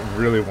thing. I don't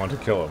really want to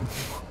kill him.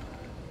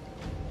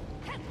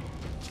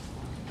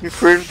 You're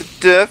afraid of the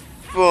death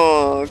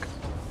fog.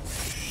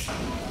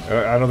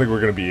 I don't think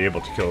we're going to be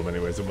able to kill him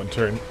anyways in one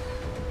turn.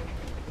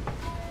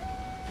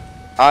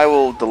 I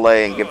will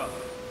delay and give...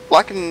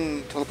 Well, I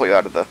can teleport you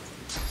out of there.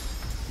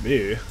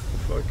 Me?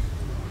 Fuck.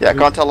 Yeah,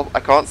 I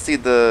can't see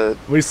the...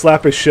 We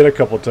slap his shit a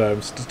couple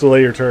times. Just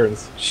delay your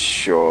turns.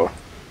 Sure.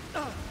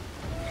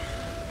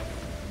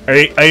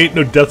 I ain't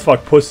no death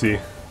fuck pussy.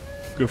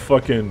 Go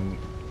fucking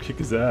kick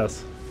his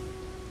ass.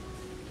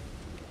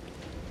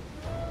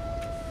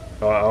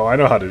 Oh, I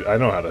know how to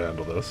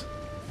handle this.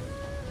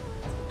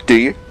 Do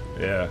you?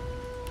 Yeah.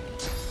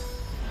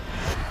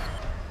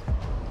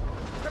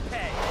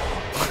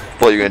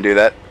 Thought you were gonna do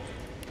that.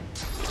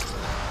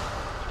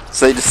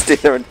 So you just stay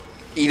there and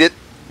eat it?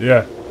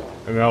 Yeah.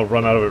 And then I'll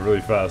run out of it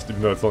really fast,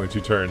 even though it's only 2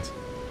 turns.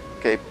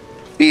 Okay.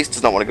 Beast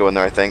does not want to go in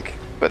there, I think.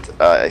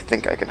 But I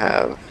think I can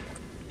have...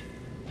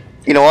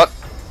 You know what?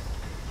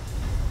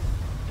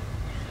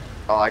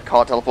 Oh, I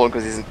can't teleport him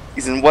because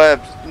he's in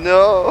webbed.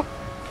 No!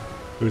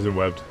 Who's in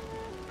webbed?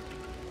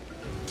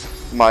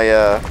 My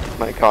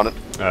incarnate.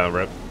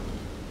 Rep.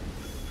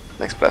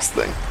 Next best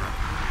thing.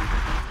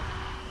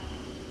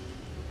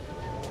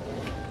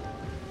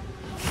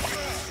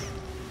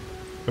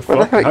 The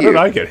fuck? How did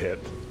I get hit?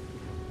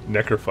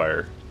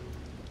 Necrofire.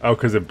 Oh,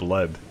 because it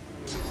bled.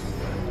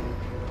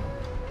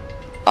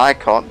 I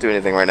can't do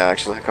anything right now,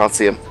 actually. I can't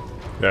see him.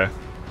 Yeah.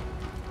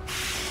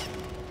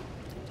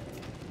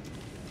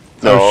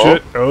 No. Oh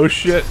shit, oh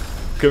shit.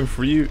 Coming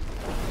for you.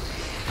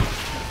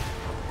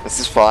 This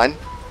is fine.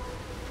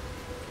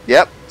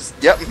 Yep,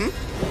 yep, I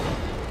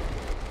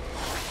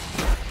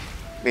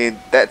mean,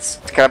 that's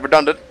kind of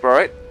redundant,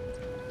 alright?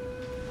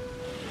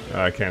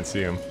 I can't see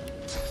him.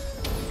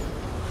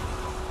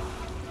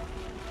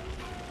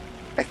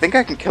 I think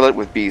I can kill it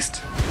with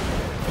Beast.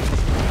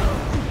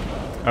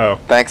 Oh.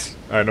 Thanks.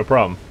 Alright, no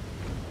problem.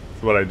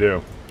 That's what I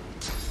do.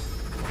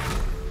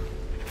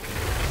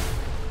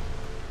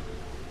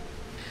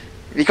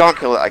 If you can't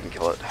kill it, I can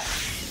kill it.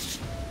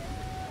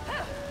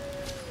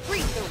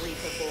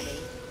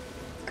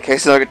 Okay,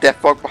 so now we got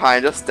Death Fog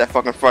behind us, Death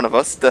Fog in front of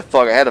us, Death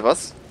Fog ahead of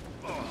us.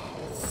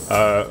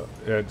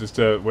 Yeah, just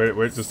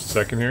wait just a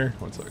second here.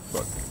 One sec.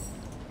 Fuck.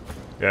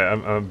 Yeah,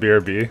 I'm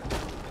BRB.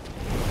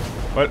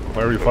 What?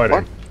 Why are we fighting?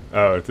 What?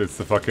 Oh, it's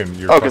the fucking.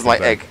 Your Oh, because my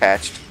fucking egg thing.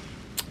 hatched.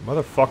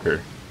 Motherfucker.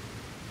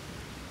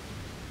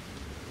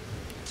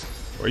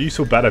 Why are you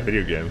so bad at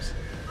video games?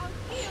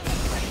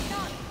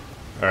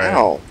 Alright.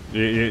 Ow.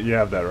 You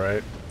have that,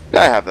 right?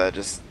 I have that.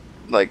 Just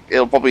like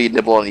it'll probably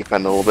nibble on your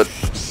pen a little bit.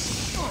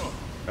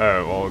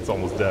 Alright, well, it's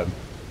almost dead.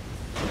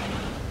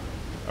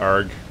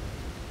 Arg.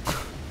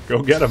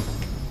 Go get him.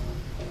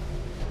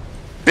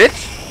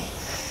 Bitch.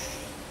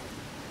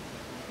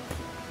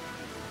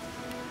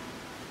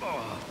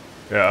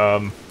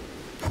 Yeah,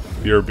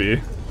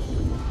 BRB.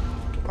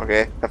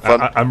 Okay, have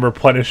fun. I'm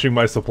replenishing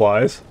my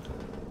supplies.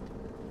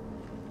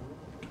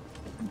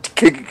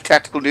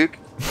 Tactical nuke.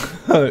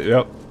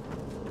 Yep.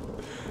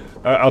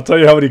 I'll tell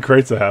you how many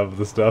crates I have of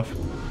this stuff.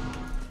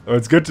 Oh,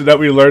 it's good to that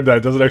we learned that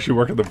it doesn't actually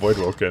work in the Void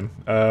Woken.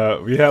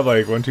 We have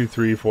like 1, 2,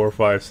 3, 4,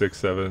 5, 6,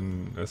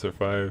 7,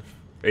 SR5,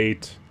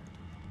 8,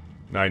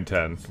 9,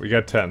 10. We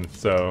got 10,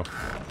 so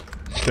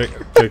take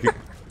it.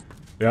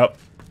 Yep.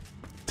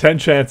 10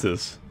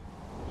 chances.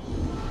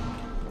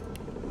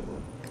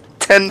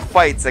 10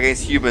 fights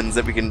against humans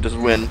that we can just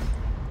win.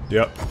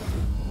 Yep.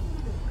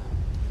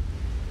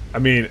 I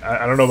mean,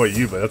 I don't know about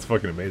you, but that's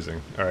fucking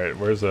amazing. Alright,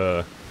 where's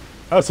Oh,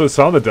 so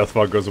some of the death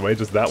fog goes away,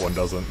 just that one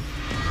doesn't.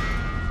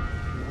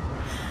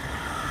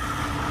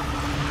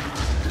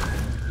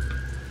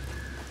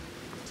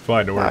 It's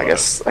fine, don't worry about I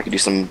guess I could do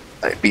some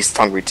Beast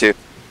Hungry too.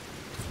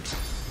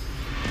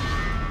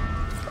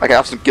 I can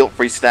have some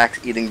guilt-free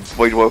snacks eating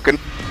Void Woken.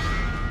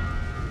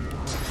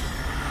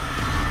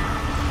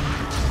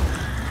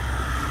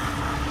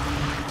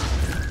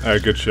 it.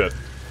 Alright, good shit.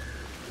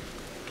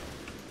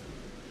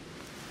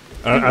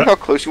 You know how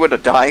close you were to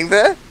dying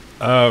there?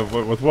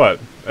 With what?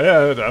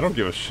 Yeah, I don't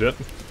give a shit.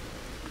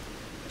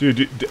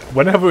 Dude,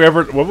 when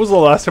was the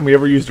last time we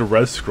ever used a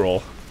res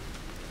scroll?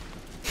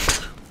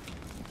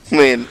 I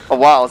mean, a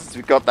while since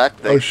we got that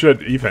thing. Oh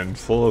shit, Ethan,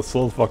 slow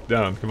the fuck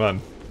down, come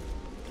on.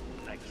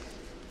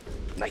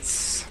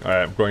 Nice.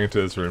 Alright, I'm going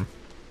into this room.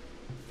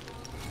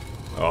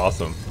 Oh,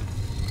 awesome.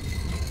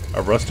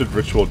 A rusted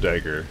ritual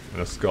dagger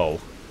and a skull.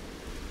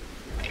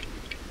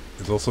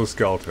 There's also a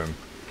skeleton.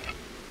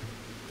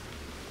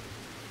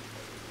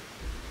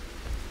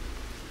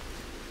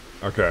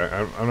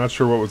 Okay, I'm not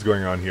sure what was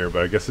going on here,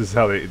 but I guess this is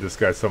how this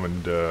guy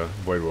summoned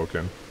Void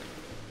Woken.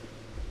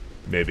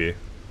 Maybe.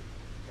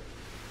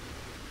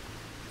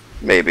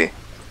 Maybe.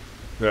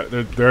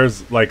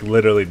 There's like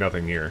literally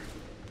nothing here.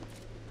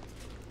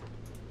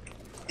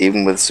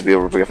 Even with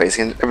Sabille Rubica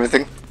facing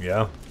everything?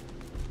 Yeah.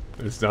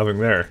 There's nothing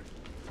there.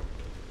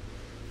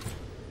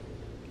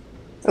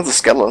 There's a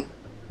skeleton.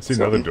 I see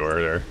another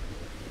door there.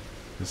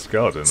 A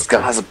skeleton. This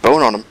guy has a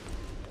bone on him.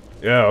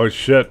 Yeah, oh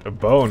shit, a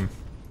bone.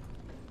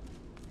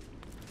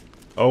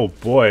 Oh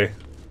boy.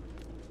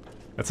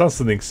 That's not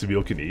something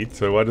Sabille can eat,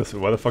 so why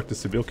the fuck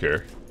does Sabille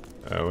care?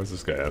 What does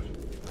this guy have?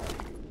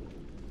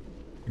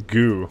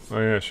 Goo. Oh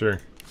yeah, sure.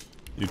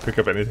 You'd pick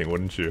up anything,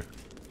 wouldn't you?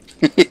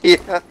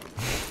 Yeah.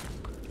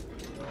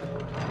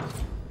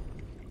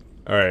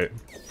 Alright.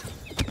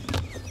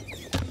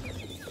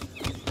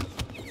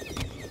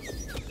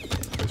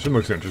 This one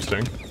looks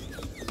interesting.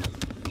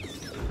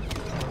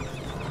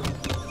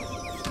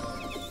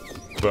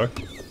 Fuck.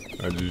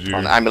 Did you...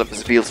 An amulet for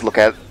Sabille to look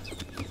at.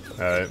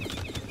 Alright.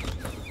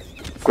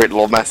 Great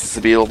Lord Master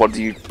Sabille, what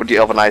do you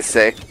Elven Eyes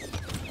say?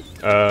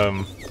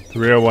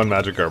 301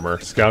 magic armor.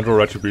 Scoundrel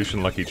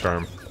Retribution Lucky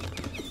Charm.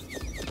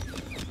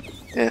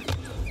 Yeah.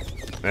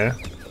 Eh?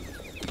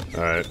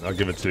 Alright, I'll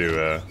give it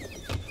to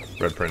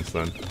Red Prince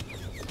then.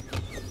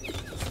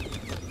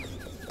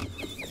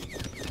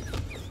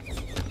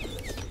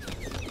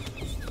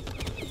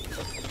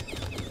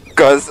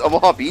 Guys,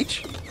 Omaha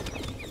Beach?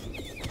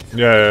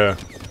 Yeah.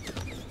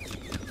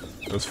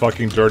 Those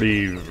fucking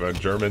dirty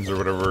Germans or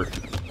whatever.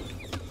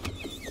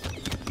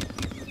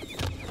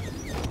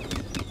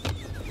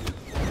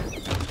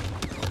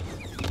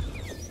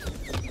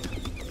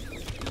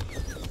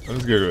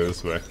 Let's go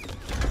this way.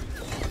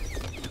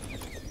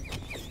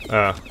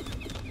 Ah.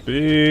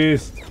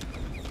 Beast!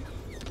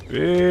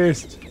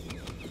 Beast!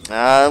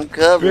 I'm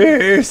covered.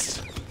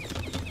 Beast!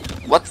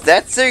 What's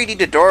that, sir? You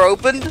need a door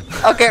opened?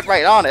 I'll get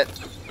right on it.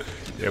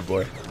 Yeah,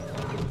 boy.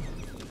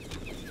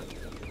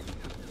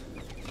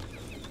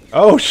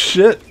 Oh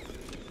shit!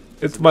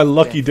 It's my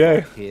lucky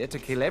day. Here to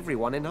kill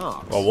everyone in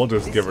Arx. Well, we'll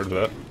just give her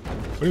that.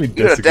 What do you mean You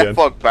got this a death again?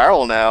 bug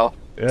barrel now.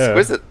 Yeah.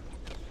 Exquisite.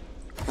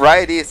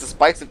 Variety is the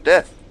spice of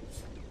death.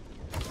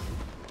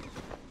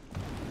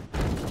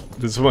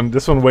 This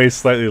one weighs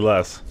slightly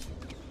less.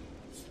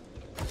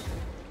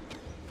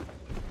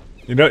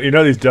 You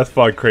know these death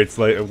fog crates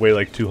weigh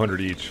like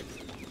 200 each.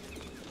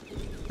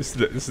 This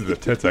is the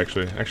tits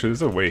actually. Actually,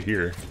 there's a way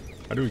here.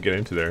 How do we get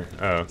into there?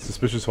 Oh,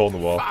 suspicious hole in the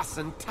wall.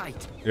 Fasten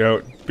tight.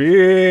 Yo,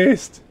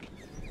 beast!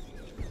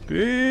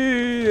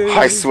 Beast!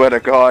 I swear to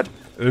God.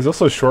 There's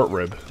also short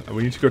rib.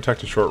 We need to go talk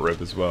to short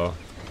rib as well,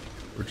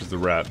 which is the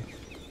rat.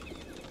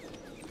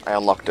 I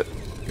unlocked it.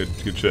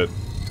 Good shit.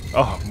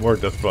 Oh, more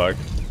death fog.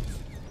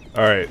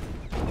 Alright.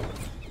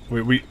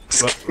 Let me Give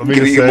just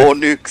you say, more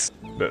nukes.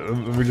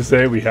 let me just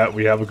say we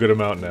have a good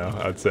amount now,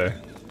 I'd say.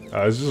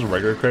 It's just a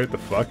regular crate, the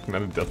fuck?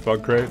 Not a death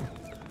fog crate?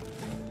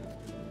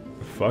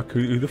 The fuck?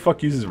 Who the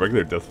fuck uses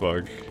regular death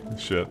fog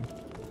shit?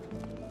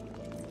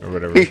 Or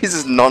whatever. He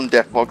uses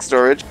non-death fog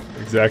storage.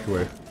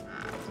 Exactly.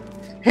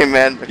 Hey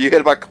man, have you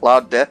heard about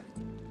cloud death?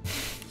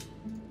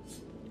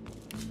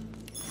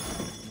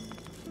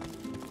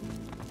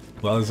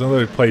 Well, there's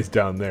another place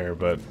down there,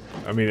 but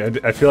I mean,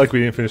 I feel like we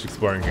didn't finish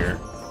exploring here.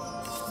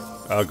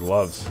 Oh,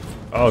 gloves.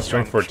 Oh,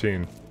 strength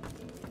 14.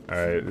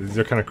 Alright, these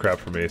are kind of crap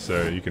for me,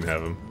 so you can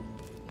have them.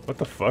 What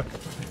the fuck?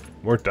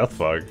 More death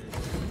fog.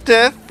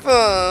 Death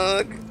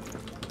fog!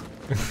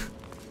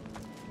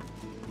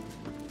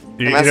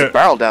 You That's know, a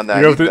barrel down there,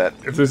 you know, I need that.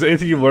 if there's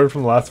anything you learned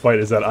from the last fight,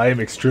 is that I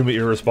am extremely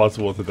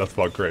irresponsible with the death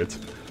fog crates.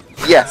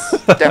 Yes,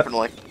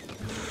 definitely.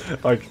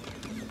 Like,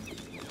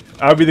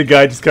 I'd be the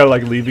guy just kind of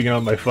like leaving it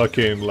on my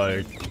fucking,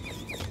 like,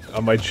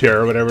 on my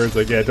chair or whatever. It's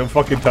like, yeah, don't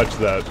fucking touch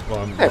that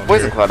while I'm, Hey, while I'm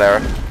poison here. cloud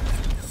arrow.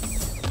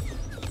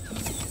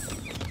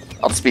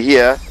 I'll just be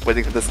here,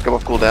 waiting for this to come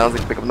off cooldowns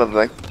and pick up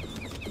another thing.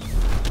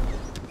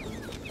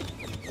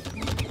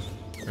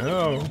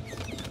 Oh.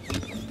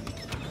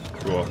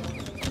 Cool.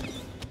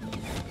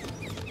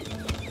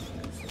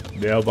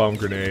 Nail bomb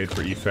grenade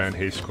for Ethan,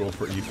 haste scroll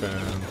for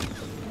Ethan.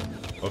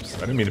 Oops, I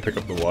didn't mean to pick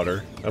up the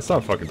water. That's not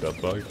a fucking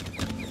death bug.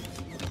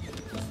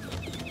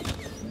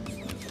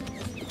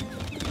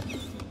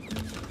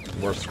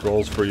 More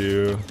scrolls for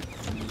you.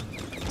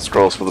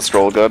 Scrolls for the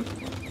scroll god.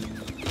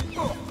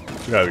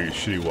 Get out of your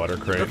shitty water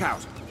crate. Look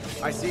out!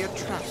 I see a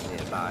trap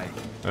nearby.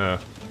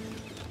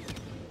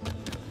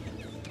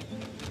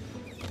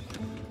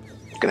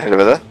 Gonna head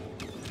over there.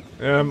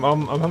 Yeah,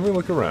 I'm having a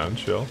look around,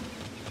 chill.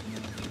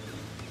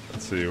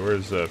 Let's see,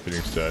 where's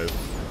Phoenix Dive?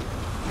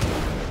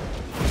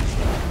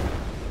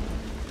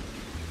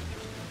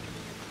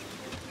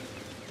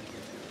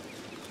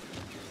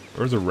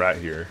 Where's a rat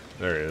here?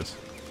 There he is.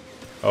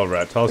 Oh,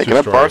 rat, tell us They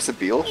your can have story.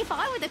 Barsabil. If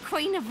I were the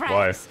queen of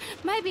rats,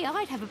 maybe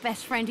I'd have a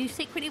best friend who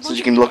secretly wanted So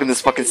you can look in this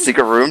fucking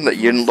secret room that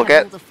you didn't look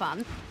at? all the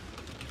fun.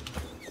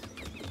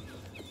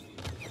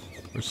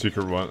 Which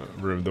secret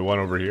room? The one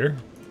over here?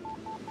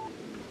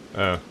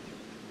 Oh.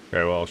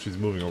 Okay, well, she's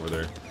moving over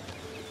there.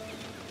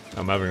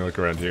 I'm having a look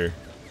around here.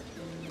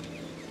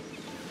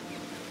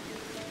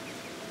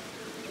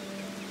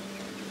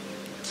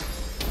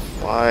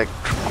 Like,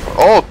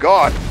 oh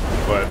god!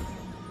 What?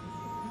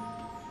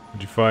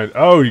 Did you find?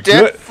 Oh, you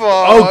Death good.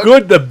 fog. Oh,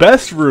 good. The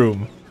best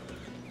room.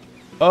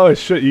 Oh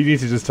shit! You need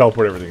to just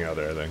teleport everything out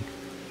there. I think.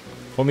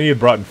 If only you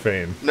brought in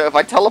Fane. No, if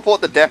I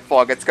teleport the death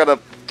fog, it's gonna.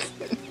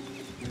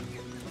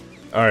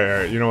 All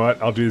right. You know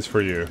what? I'll do this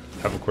for you.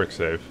 Have a quick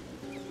save.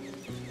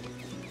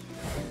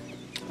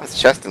 There's a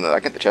chest in there. I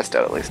get the chest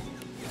out at least.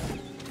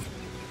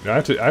 No, I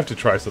have to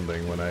try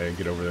something when I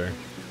get over there.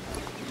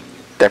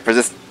 Death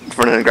resist.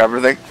 Run in and grab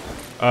everything.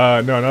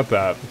 No, not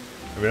that.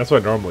 I mean, that's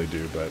what I normally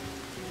do, but.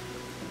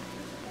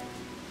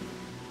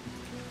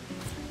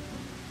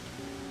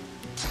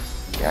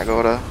 Yeah,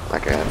 go to.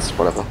 Okay, it's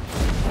whatever.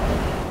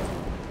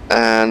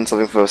 And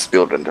something for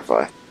Spiel to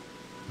identify. I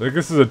think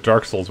this is a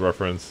Dark Souls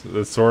reference.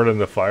 The sword and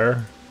the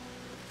fire.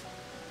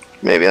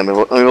 Maybe. Let me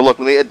look. Let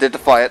me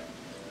identify it.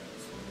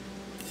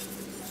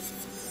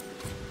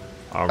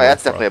 Oh,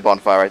 that's definitely a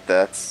bonfire right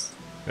there. It's...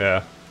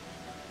 Yeah.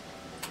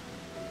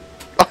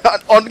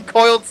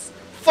 Uncoiled.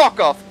 Fuck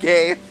off,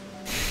 Gabe.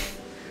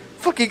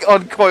 Fucking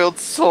uncoiled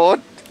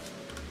sword.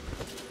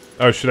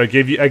 Oh shit! I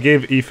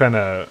gave Ethan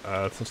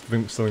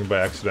something by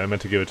accident. I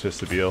meant to give it to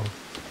Sabine.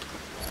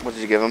 What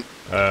did you give him?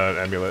 An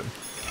amulet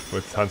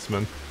with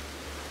Huntsman.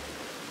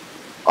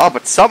 Oh,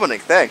 but summoning.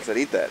 Thanks. I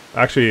need that.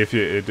 Actually, if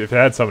it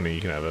had summoning,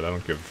 you can have it. I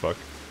don't give a fuck.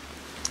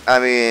 I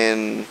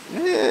mean,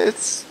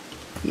 it's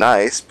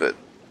nice, but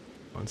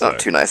not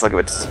too nice. I'll give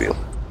it to Sabine.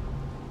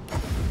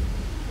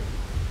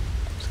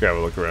 Just gotta have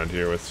a look around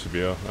here with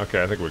Sabine.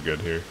 Okay, I think we're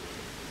good here.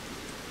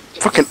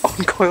 Fucking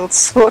uncoiled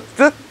sword.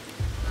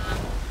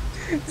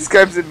 This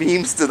guy's a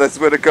memester, I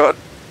swear to God.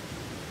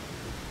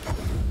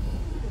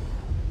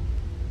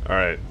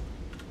 Alright.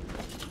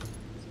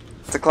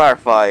 To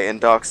clarify, in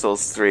Dark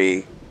Souls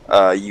 3,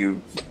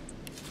 one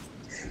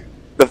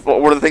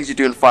of the things you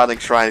do in Filing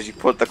Shrine is you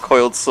put the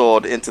coiled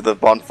sword into the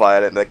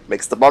bonfire and it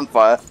makes the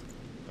bonfire.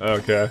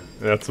 Okay,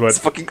 that's what... It's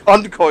a fucking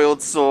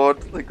uncoiled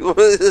sword. Like,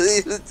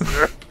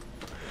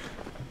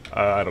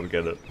 I don't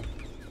get it.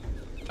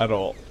 At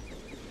all.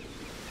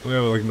 Let me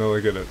have a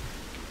look at it.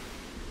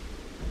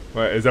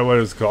 Wait, is that what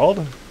it's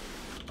called?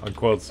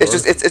 Uncoiled sword?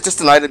 It's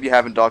just an item you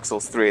have in Dark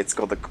Souls 3. It's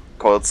called the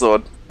coiled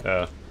sword.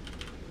 Yeah.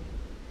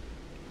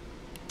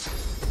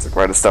 It's like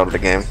right at the start of the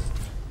game.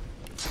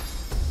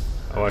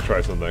 I want to try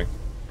something.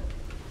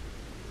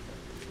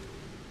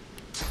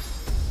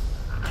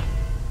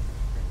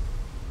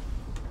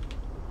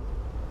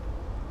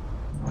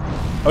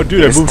 Oh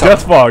dude, I moved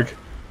Death Fog!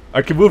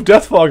 I can move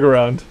Death Fog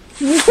around!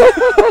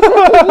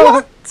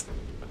 What?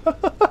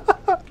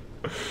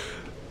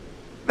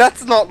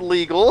 That's not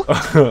legal.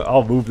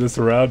 I'll move this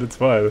around, it's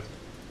fine.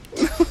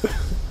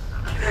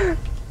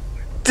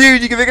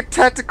 Dude, you can make a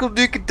tactical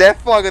nuke of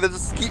Death Fog and then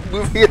just keep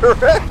moving it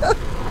around.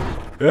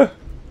 Yeah.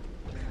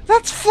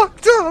 That's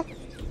fucked up.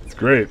 It's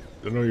great.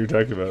 I don't know what you're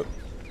talking about.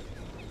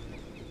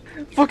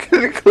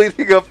 Fucking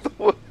cleaning up the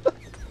world.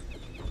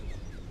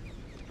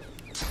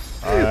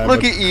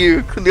 Look at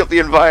you, cleaning up the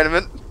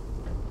environment.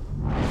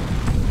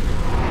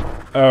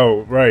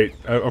 Oh, right.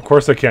 Of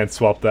course I can't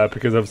swap that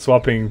because I'm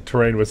swapping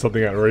terrain with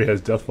something that already has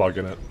Death Fog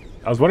in it.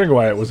 I was wondering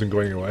why it wasn't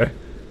going away.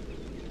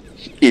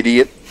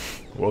 Idiot.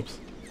 Whoops.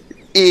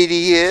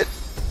 Idiot.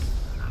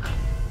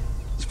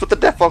 Just put the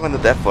Death Fog on the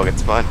Death Fog,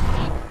 it's fine.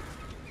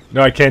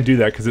 No, I can't do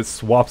that because it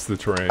swaps the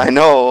terrain. I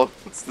know.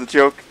 That's the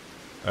joke.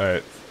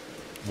 Alright.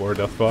 More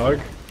Death Fog.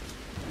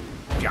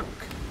 Junk.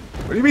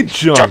 What do you mean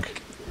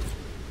junk?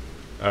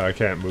 I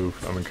can't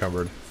move. I'm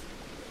encumbered.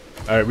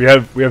 Alright, we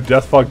have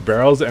Death Fog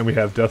barrels and we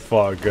have Death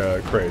Fog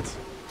crates.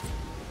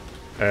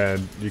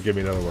 And you give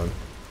me another one.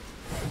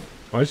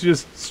 Why don't you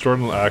just store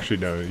them? Actually,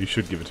 no. You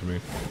should give it to me.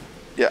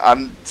 Yeah,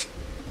 I'm...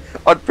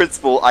 On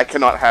principle, I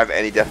cannot have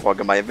any Death Fog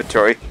in my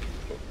inventory.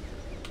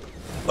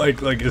 Like,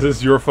 is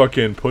this your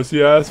fucking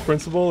pussy-ass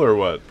principle, or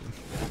what?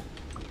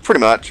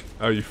 Pretty much.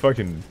 Oh, you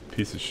fucking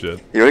piece of shit.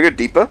 You wanna go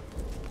deeper?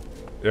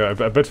 Yeah,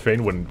 I bet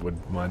Fane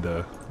would mind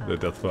the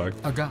Death Fog.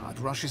 A guard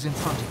rushes in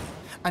front of you,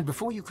 and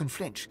before you can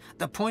flinch,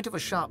 the point of a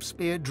sharp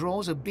spear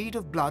draws a bead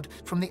of blood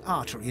from the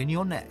artery in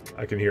your neck.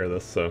 I can hear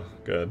this, so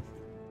good.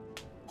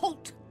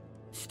 Halt!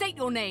 State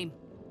your name.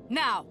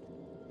 Now.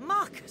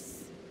 Marcus.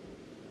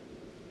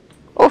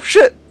 Oh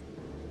shit!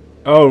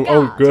 Oh,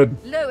 Guard,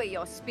 good. Lower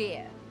your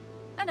spear.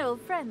 An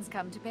old friend's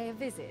come to pay a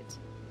visit.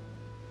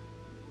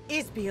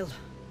 Isbiel,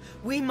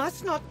 we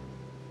must not...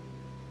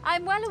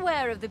 I'm well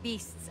aware of the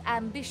beast's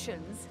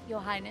ambitions, Your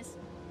Highness.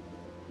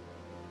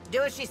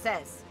 Do as she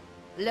says.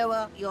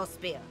 Lower your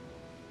spear.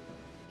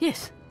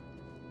 Yes.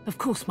 Of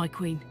course, my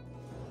queen.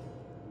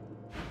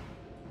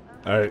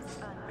 Alright.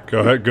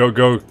 Go ahead,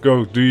 go,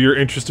 do your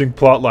interesting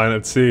plot line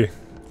at sea.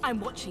 I'm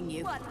watching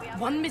you.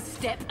 One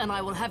misstep and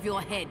I will have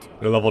your head.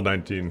 They're level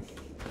 19.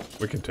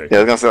 We can take Yeah,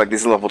 I was it. gonna say, like, this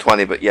is level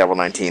 20, but yeah, level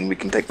 19, we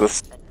can take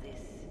this.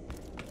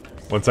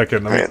 1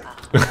 second, let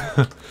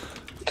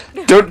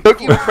me... Don't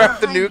you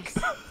crack the nuke!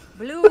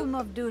 Bloom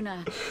of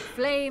Duna,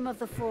 flame of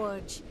the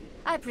forge,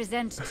 I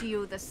present to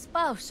you the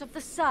spouse of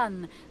the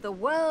sun, the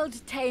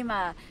world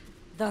tamer,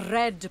 the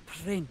Red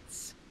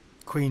Prince.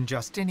 Queen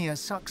Justinia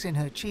sucks in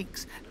her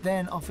cheeks,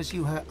 then offers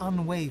you her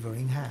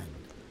unwavering hand.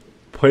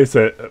 Place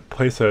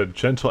a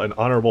gentle and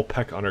honorable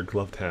peck on her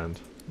gloved hand.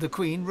 The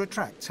Queen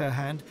retracts her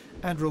hand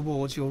and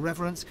rewards your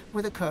reverence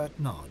with a curt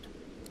nod.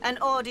 An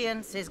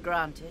audience is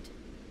granted.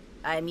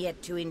 I am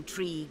yet too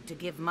intrigued to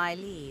give my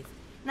leave.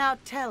 Now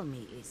tell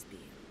me, Isbiel,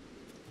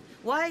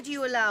 why do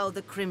you allow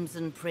the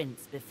Crimson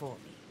Prince before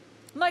me?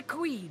 My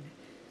queen,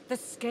 the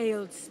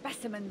scaled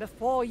specimen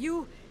before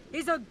you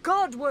is a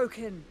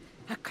god-woken,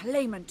 a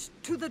claimant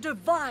to the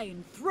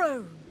divine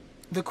throne.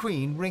 The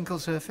Queen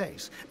wrinkles her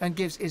face and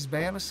gives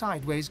Isbael a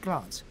sideways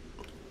glance.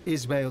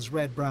 Isbael's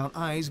red-brown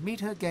eyes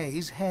meet her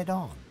gaze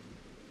head-on.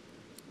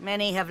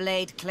 Many have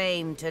laid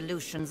claim to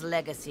Lucian's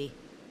legacy,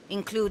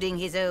 including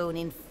his own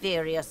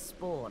inferior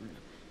spawn.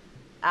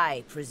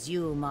 I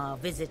presume our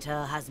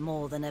visitor has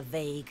more than a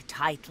vague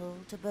title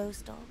to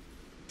boast of?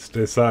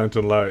 Stay silent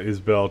and allow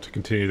Isabel to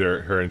continue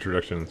her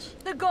introductions.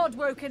 The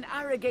god-woken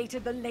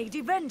arrogated the Lady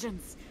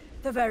Vengeance,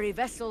 the very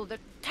vessel that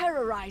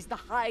terrorized the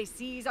high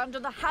seas under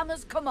the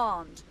Hammer's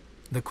command.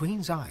 The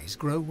Queen's eyes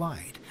grow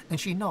wide, and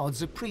she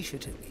nods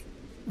appreciatively,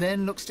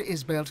 then looks to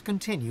Isbael to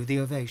continue the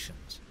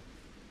ovations.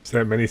 So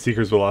that many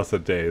seekers were lost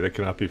that day, that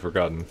cannot be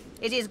forgotten.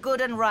 It is good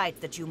and right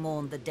that you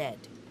mourn the dead,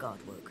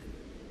 Godwoken,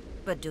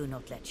 but do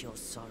not let your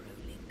sorrow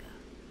linger.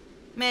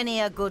 Many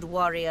a good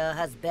warrior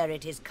has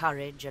buried his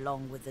courage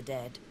along with the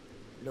dead.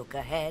 Look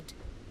ahead,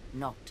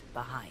 not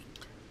behind.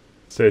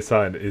 Stay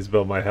silent,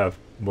 Isabel might have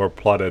more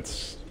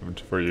plaudits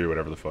for you,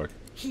 whatever the fuck.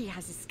 He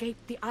has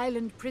escaped the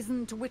island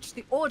prison to which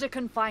the Order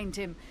confined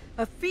him,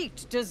 a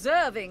feat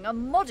deserving a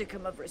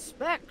modicum of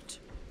respect.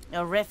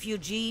 A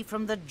refugee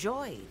from the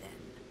Joy,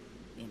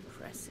 then.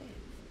 Impressive.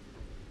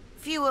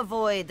 Few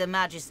avoid the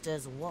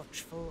Magister's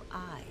watchful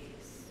eyes.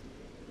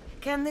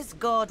 Can this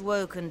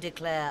God-woken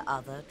declare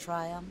other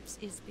triumphs,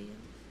 Isbiel?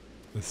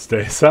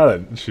 Stay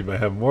silent. She may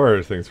have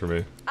more things for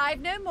me. I've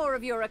no more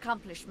of your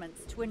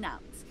accomplishments to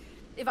announce.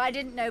 If I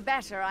didn't know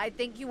better, I'd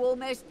think you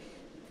almost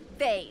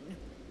vain.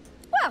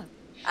 Well,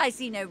 I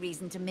see no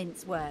reason to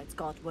mince words,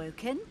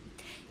 Godwoken.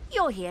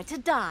 You're here to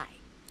die.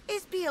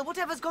 Isbiel,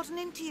 whatever's gotten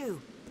into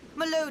you?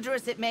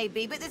 Malodorous it may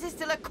be, but this is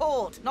still a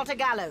court, not a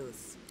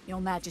gallows. Your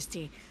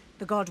Majesty,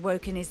 the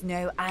Godwoken is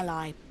no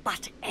ally,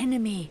 but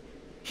enemy.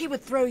 He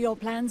would throw your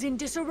plans in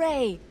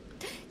disarray.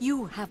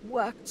 You have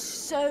worked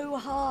so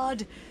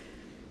hard.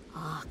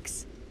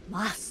 Arcs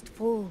must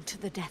fall to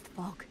the Death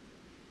Fog.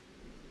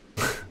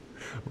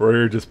 Roar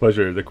your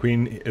displeasure. The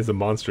Queen is a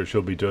monster.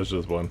 She'll be judged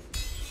as one.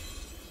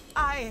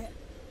 I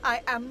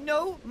am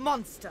no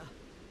monster.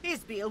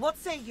 Isbiel, what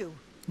say you?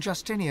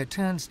 Justinia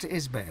turns to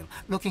Isbael,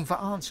 looking for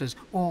answers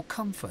or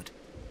comfort,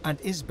 and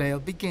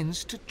Isbael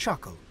begins to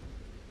chuckle.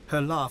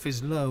 Her laugh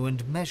is low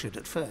and measured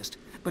at first,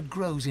 but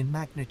grows in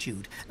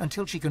magnitude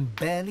until she can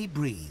barely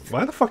breathe.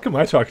 Why the fuck am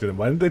I talking to them?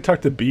 Why didn't they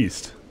talk to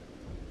Beast?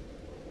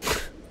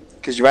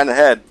 Because you ran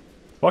ahead.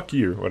 Fuck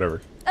you,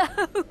 whatever.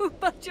 Oh,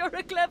 but you're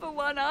a clever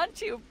one,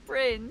 aren't you,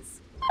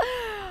 Prince?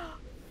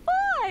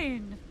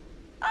 Fine.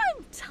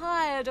 I'm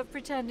tired of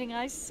pretending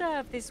I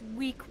serve this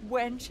weak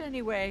wench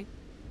anyway.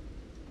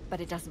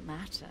 But it doesn't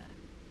matter.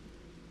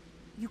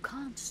 You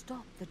can't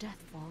stop the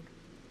death fog.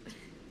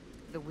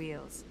 The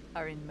wheels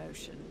are in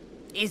motion.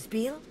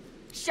 Isbiel?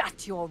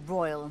 Shut your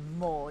royal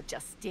maw,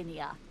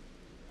 Justinia.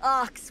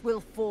 Arcs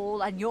will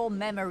fall and your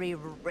memory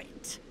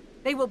writ.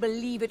 They will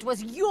believe it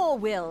was your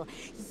will,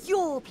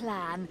 your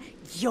plan,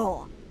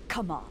 your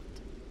command.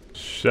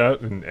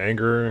 Shout in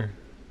anger,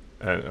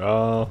 and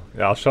yeah,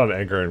 I'll shout in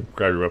anger and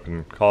grab your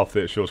weapon. Call off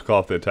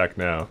the attack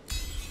now.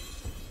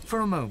 For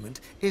a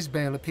moment,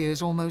 Isbel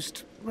appears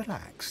almost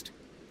relaxed.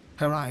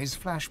 Her eyes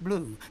flash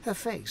blue, her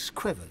face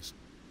quivers.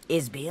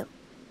 Isbiel?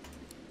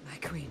 My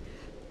queen,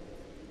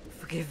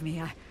 forgive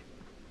me,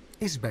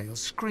 Isbel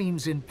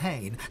screams in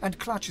pain and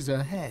clutches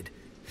her head.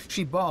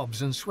 She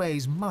bobs and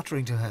sways,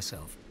 muttering to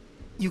herself.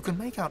 You can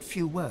make out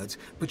few words,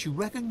 but you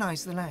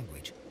recognize the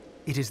language.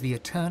 It is the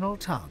eternal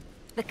tongue.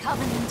 The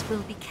covenant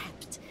will be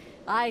kept.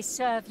 I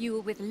serve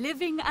you with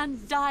living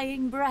and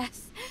dying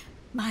breath.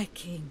 My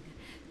king,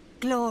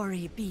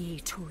 glory be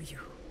to you.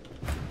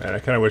 And I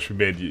kind of wish we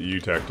made you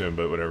talk to him,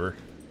 but whatever.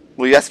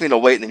 Well, you asked me to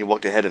wait, and then you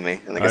walked ahead of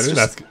me. And I didn't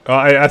ask. Oh,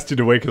 I asked you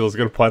to wait because I was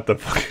going to plant the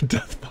fucking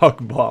death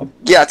fog bomb.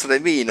 Yeah, that's what I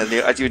mean. And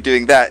as you were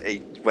doing that,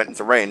 it went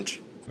into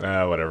range.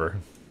 Whatever.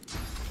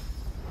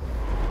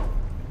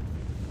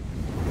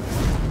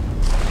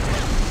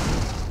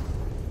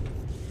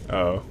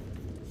 Uh-oh.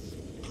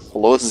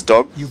 Hello, this is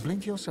Dog. You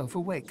blink yourself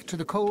awake to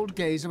the cold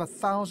gaze of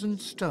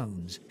 1,000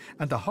 stones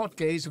and the hot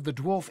gaze of the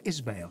dwarf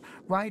Isbel,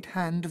 right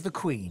hand of the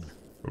queen.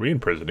 Are we in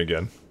prison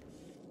again?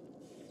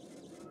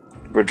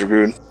 We're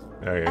Dragoon.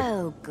 Okay.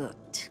 Oh, good.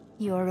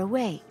 You're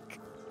awake.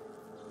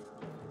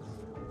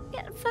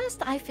 Yeah, at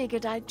first I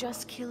figured I'd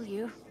just kill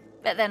you.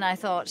 But then I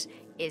thought,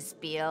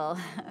 Isbiel,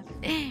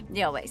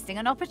 you're wasting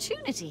an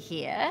opportunity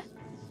here.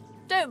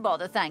 Don't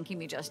bother thanking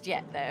me just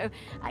yet, though.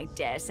 I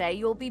dare say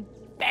you'll be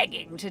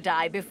begging to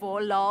die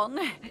before long.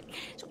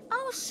 So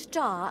I'll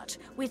start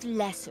with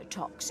lesser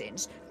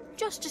toxins,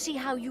 just to see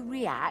how you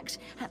react,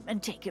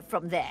 and take it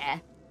from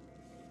there.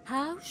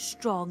 How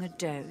strong a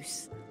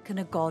dose can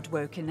a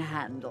Godwoken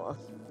handle?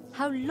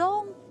 How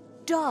long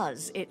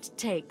does it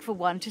take for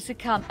one to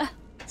succumb?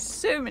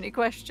 So many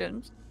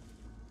questions.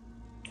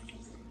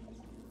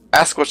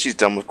 Ask what she's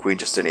done with Queen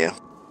Justinia.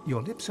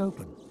 Your lips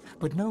open,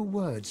 but no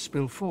words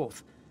spill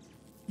forth.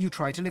 You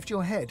try to lift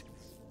your head,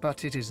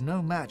 but it is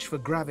no match for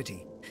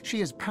gravity.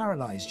 She has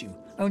paralyzed you.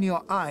 Only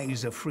your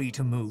eyes are free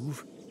to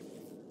move.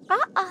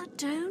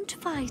 Don't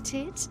fight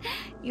it.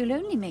 You'll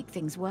only make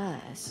things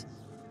worse.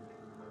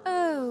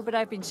 Oh, but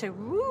I've been so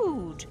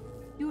rude.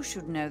 You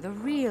should know the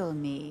real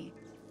me.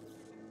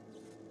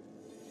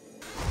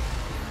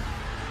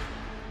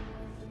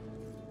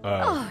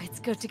 Oh, it's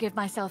good to give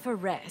myself a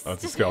rest. Oh,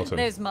 it's a skeleton.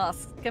 Those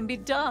masks can be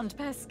darned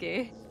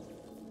pesky.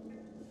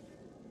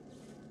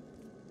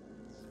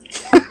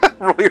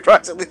 Roll your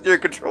eyes, at least you're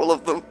in control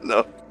of them.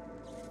 No.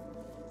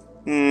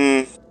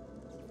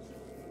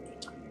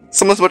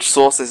 Summon as much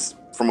sources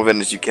from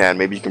within as you can.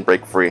 Maybe you can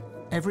break free.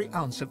 Every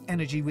ounce of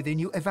energy within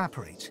you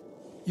evaporates.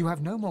 You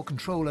have no more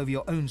control over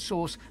your own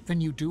source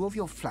than you do of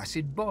your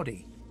flaccid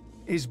body.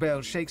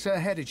 Isbel shakes her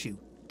head at you.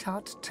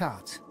 Tut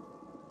tut.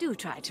 Do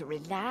try to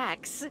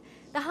relax.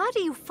 The harder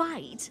you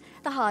fight,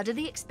 the harder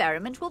the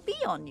experiment will be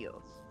on you.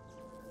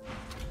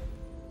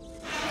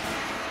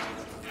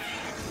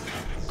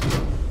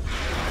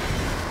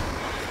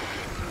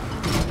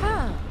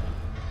 Ah,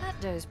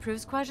 that dose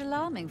proves quite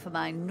alarming for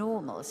my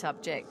normal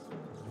subject.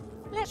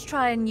 Let's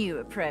try a new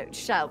approach,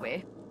 shall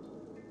we?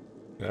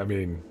 I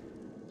mean,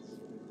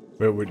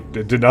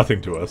 it did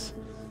nothing to us.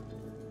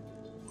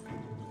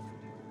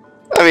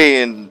 I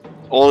mean,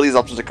 all these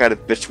options are kind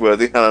of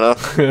bitch-worthy. I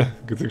don't know.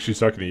 Good thing she's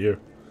talking to you.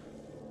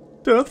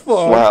 Death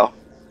fog. Wow.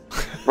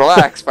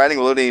 Relax. Fighting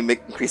will only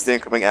make increase the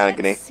incoming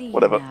agony.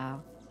 Whatever.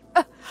 Now.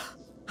 I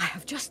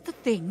have just the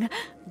thing.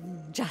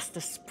 Just a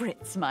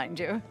spritz, mind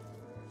you.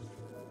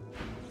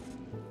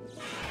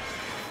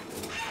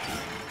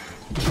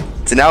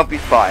 To now be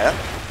fire.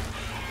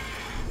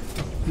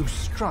 You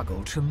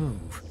struggle to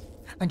move,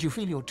 and you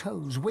feel your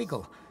toes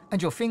wiggle,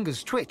 and your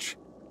fingers twitch.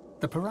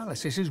 The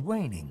paralysis is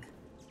waning.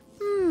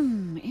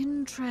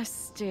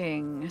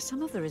 Interesting.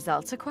 Some of the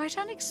results are quite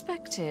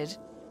unexpected.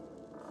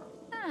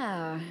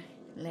 Now,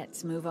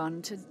 let's move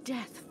on to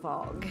death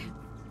fog.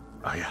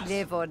 Oh, yes.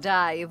 Live or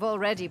die, you've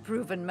already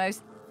proven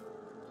most...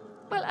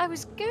 Well, I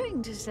was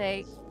going to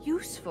say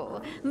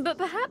useful, but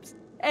perhaps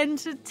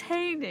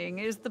entertaining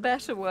is the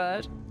better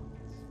word.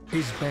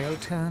 Isbel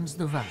turns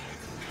the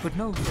valve, but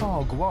no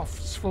fog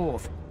wafts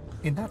forth.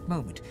 In that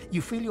moment,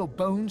 you feel your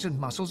bones and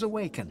muscles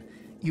awaken.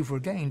 You've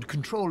regained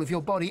control of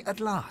your body at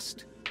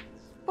last.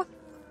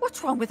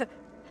 What's wrong with her?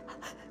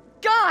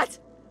 God!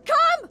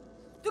 Come!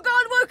 The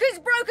Godwoken's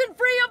broken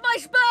free of my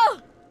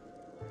spell!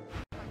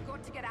 I've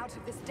got to get out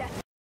of this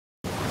death.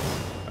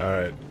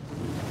 Alright.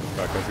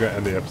 Fuck, I was gonna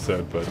end the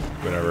episode, but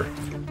whatever.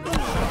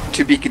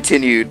 To be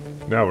continued.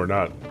 No, we're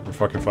not. We're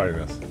fucking fighting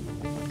this.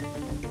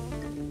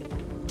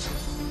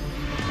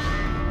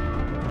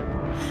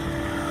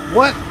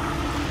 What?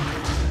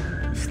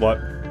 Slut.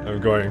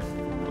 I'm going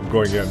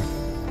in.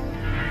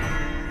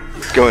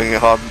 Going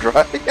hard and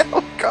dry.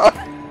 Oh god.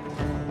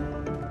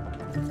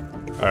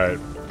 Alright.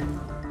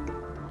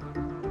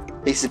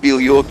 Hey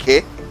Sibyl, you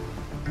okay?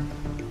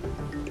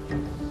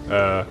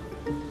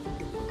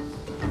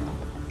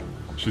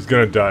 She's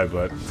gonna die,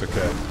 but it's okay.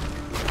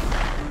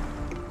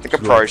 I think I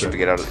probably should be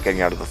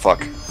getting out of the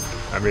fuck.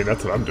 I mean,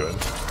 that's what I'm doing.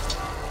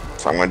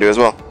 That's what I'm gonna do as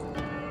well.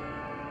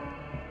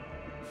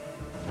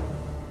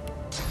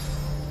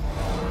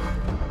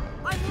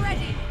 I'm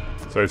ready.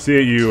 So I see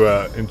that you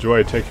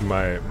enjoy taking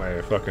my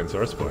fucking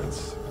source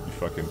points. You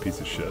fucking piece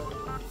of shit.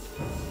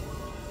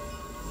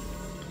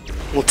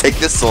 We'll take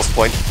this source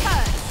point.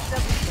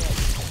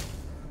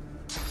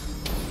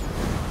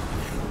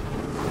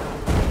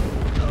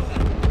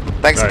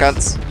 Thanks, Nice.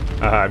 cunts.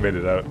 I made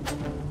it out.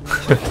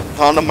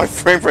 Oh no, my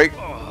frame rate.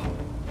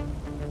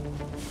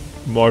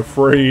 My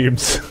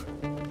frames.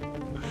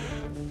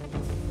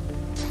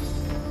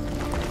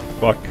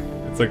 Fuck.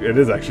 It's like, it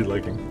is actually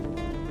lagging.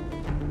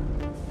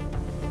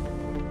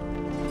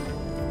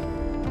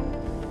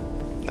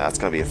 Nah, it's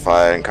gonna be a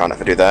fire encounter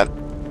if I do that.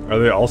 Are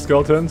they all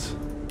skeletons?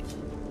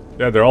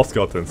 Yeah, they're all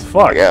skeletons.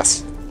 Fuck. I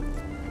guess.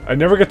 I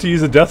never get to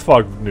use a death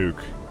fog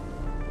nuke.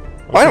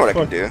 I know what I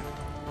can do.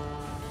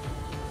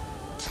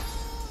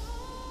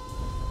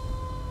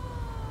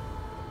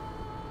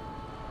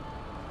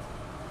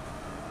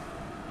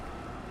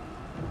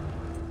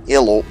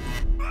 Hello.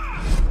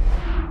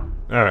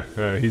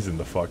 He's in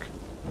the fuck.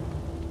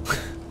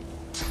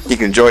 You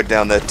can enjoy it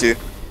down there too.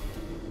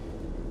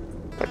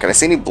 Can I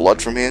see any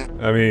blood from here?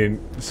 I mean,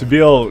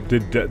 Sibyl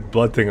did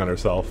blood thing on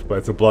herself, but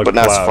it's a blood But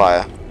now it's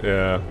fire.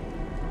 Yeah.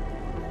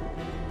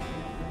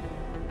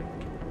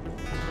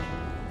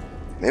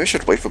 Maybe I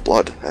should wait for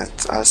blood.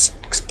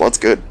 Blood's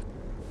good.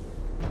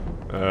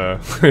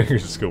 You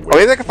just go wait. Or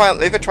maybe I can find.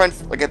 Maybe I try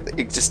and like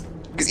it just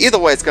because either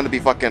way it's gonna be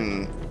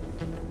fucking.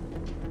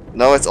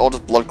 No, it's all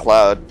just blood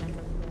cloud.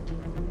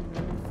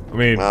 I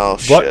mean, oh,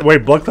 shit.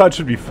 Wait, blood cloud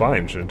should be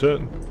fine, shouldn't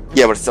it?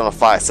 Yeah, but it's on a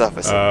fire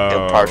surface.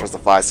 It'll prioritize the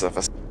fire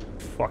surface.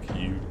 Fuck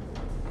you.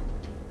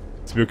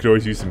 Sibyl could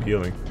always use some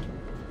healing.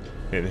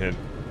 Hint, hint.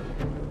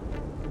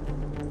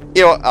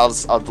 You know what?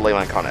 I'll delay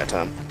my encounter a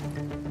turn.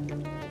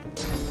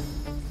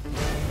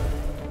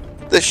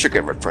 This should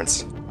get red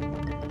prints.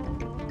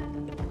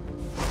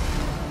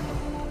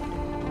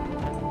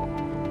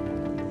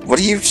 What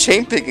are you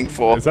chain picking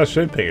for? It's not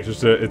chain ping. It's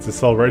just it's a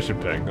celebration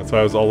ping. That's why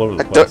I was all over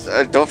the place.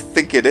 I don't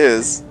think it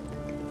is.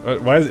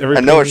 Why is every?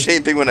 I know a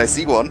chain ping when I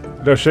see one.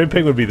 No, chain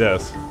ping would be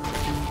this.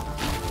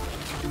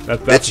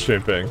 That's a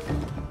chain ping.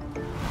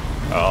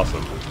 Oh,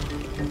 awesome.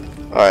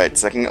 Alright,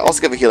 so I can also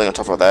give a healing on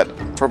top of that.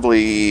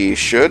 Probably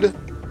should.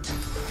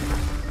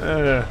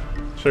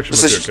 She'll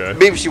So be okay.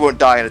 maybe she won't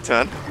die in a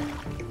turn.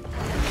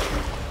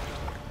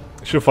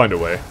 She'll find a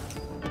way.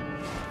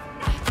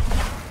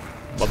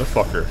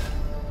 Motherfucker.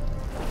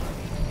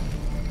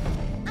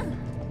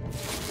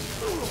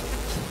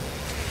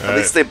 At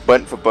least they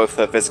went for both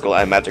her physical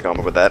and magic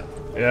armor with that.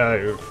 Yeah,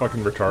 you're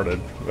fucking retarded.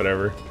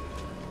 Whatever.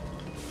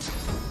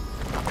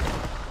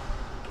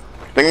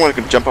 I think I'm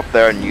gonna jump up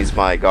there and use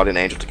my guardian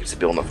angel to keep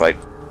Sibyl in the fight.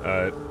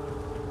 Alright.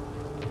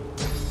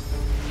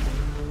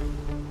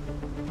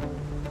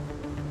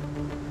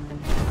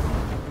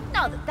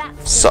 Now that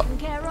that's So- taken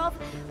care of,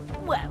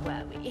 where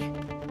were we?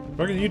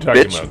 What are you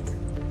talking Bitch.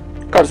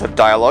 about? Gotta have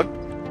dialogue.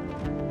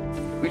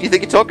 Who do you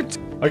think you're talking to?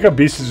 Like how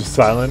Beast is just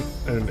silent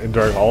and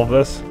during all of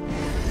this.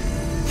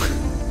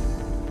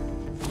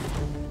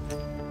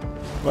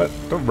 What?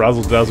 Don't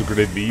razzle dazzle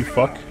grenade me, you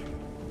fuck.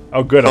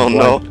 Oh good, I'm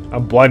blind. No.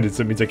 I'm blinded,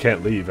 so it means I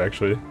can't leave,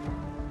 actually.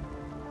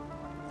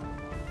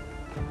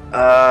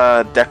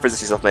 Death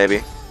resist yourself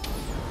maybe.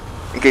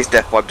 In case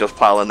death bug does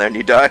pile in there and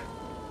you die.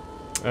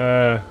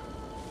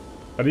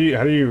 How do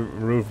you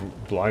remove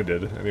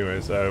blinded?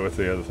 Anyways, what's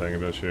the other thing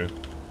about you?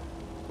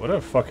 What a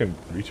fucking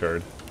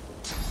retard.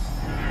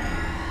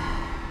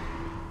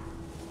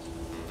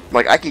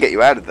 Like, I can get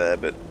you out of there,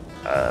 but,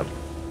 I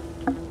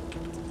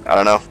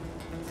don't know.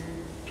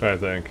 Trying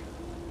to think.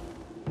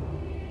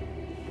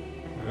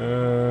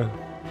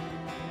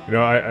 You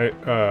know,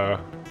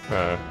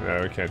 no,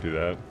 we can't do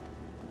that.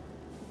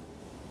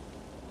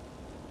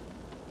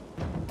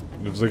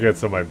 I'm just looking at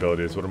some of my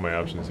abilities. What are my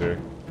options here?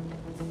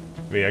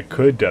 I mean, I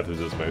could death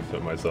resist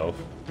myself.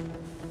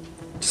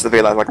 Just to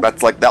be like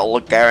that's like that'll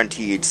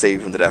guaranteed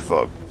save from the death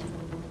fog.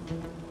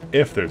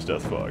 If there's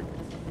death fog.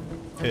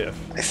 If.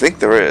 I think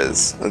there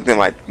is. I think there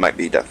might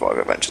be death fog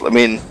eventually. I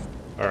mean.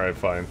 All right,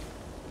 fine.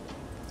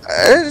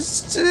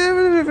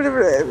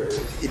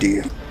 You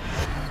do.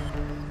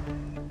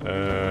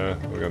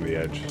 Look on the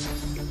edge.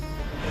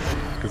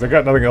 Because I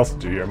got nothing else to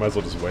do here. I might as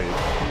well just wait.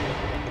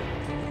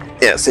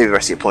 Yeah, save the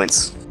rest of your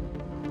points.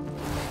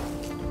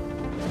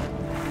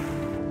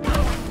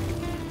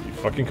 You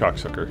fucking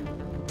cocksucker.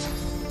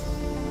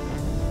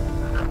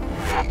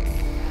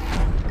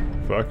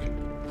 fuck?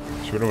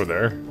 She went over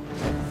there.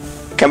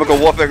 Chemical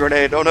warfare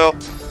grenade, oh no.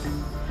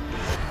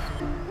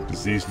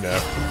 Disease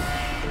nap.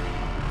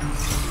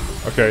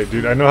 Okay,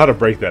 dude, I know how to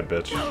break that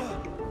bitch.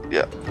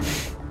 Yeah.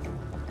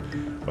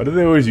 Why do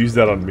they always use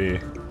that on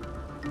me?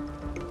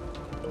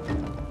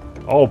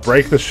 Oh,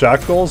 break the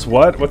shackles?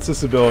 What? What's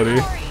this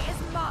ability?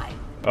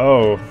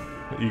 Oh,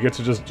 you get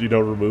to just, you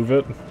don't remove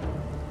it?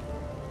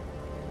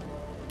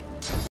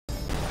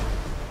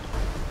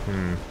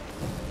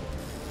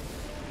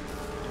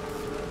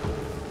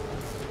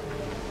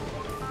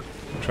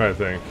 I'm trying to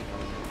think.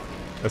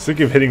 I was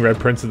thinking of hitting Red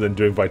Prince and then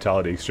doing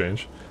Vitality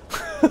Exchange.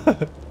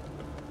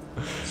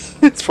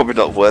 It's probably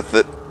not worth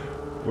it.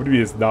 What do you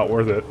mean it's not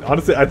worth it?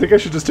 Honestly, I think I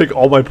should just take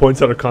all my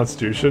points out of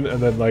Constitution, and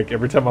then, like,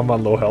 every time I'm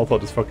on low health, I'll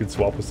just fucking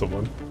swap with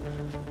someone.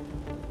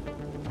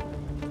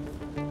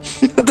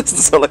 That doesn't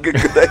sound like a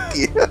good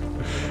idea.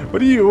 What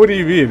do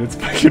you mean? It's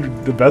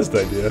fucking the best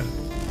idea.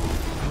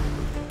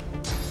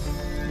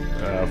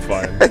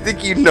 Fine. I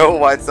think you know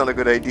why it's not a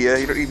good idea.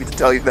 You don't need me to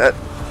tell you that.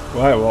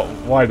 Why? Well,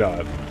 why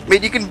not? I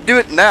mean, you can do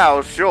it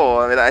now,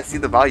 sure. I mean, I see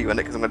the value in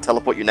it because I'm going to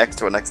teleport you next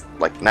to it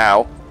like,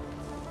 now.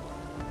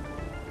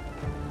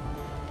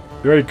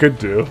 You already could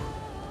do.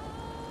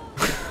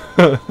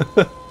 It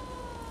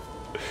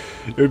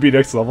would be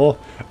next level.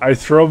 I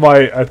throw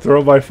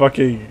my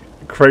fucking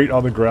crate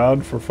on the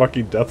ground for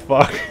fucking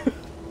Deathfog.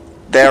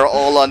 They're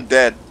all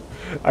undead.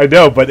 I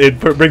know, but it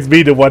brings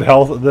me to 1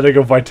 health, and then I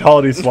go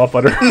Vitality swap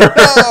under her.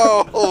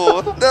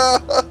 No! No!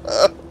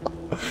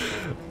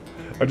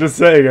 I'm just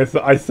saying,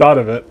 I thought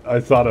of it. I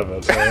thought of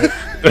it, alright?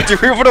 Do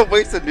we want to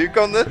waste a nuke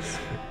on this?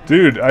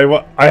 Dude,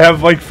 I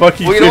have like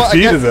fucking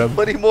 15 of them.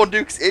 Plenty more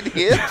nukes in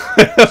here.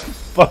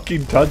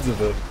 Fucking tons of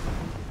them.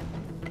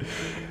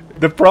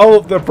 The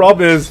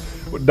problem is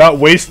not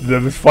wasting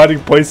them, is finding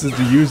places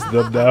to use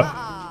them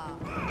now.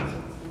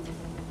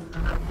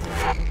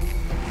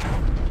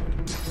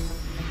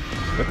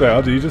 What the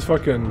hell? Did you just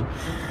fucking...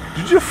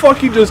 Did you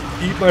fucking just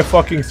eat my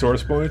fucking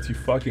source points? You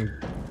fucking...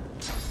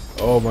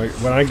 Oh my...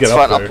 When I get it's up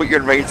fine, there... I'll put you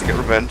in range to get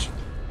revenge.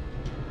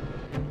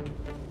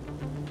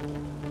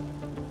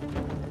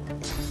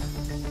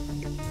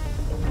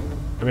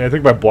 I mean, I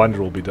think my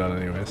blunder will be done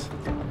anyways.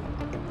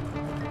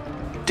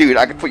 Dude,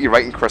 I could put you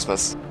right in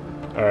Christmas.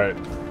 Alright.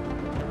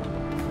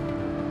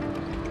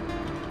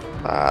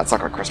 That's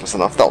not quite Christmas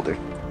enough. That'll do.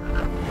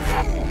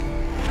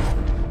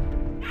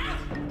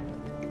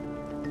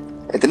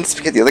 I didn't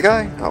speak at the other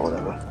guy? Oh,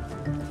 whatever.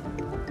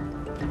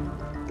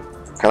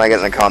 Can I get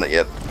an incarnate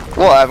yet?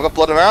 Well, I've got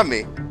blood around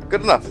me.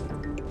 Good enough.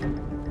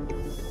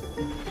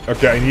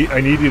 Okay,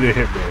 I need you to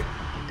hit me.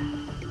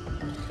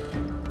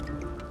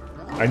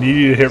 I need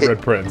you to hit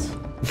Red Prince.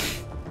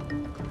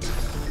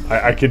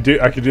 I could do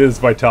this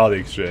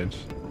Vitality Exchange.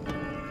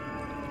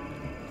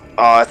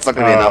 Oh, it's not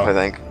gonna be enough, I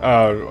think.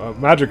 Oh,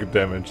 magic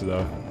damage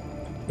though.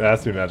 That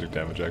has to be magic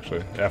damage,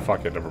 actually. Yeah,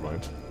 fuck it, never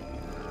mind.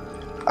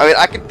 I mean,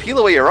 I can peel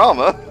away your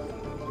armor.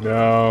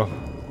 No,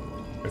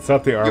 it's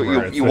not the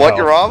armor. You want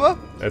your armor?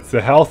 It's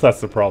the health that's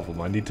the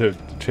problem. I need to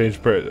change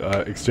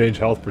exchange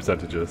health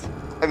percentages.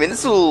 I mean,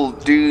 this will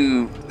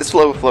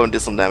overflow and do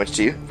some damage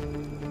to you.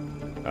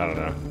 I don't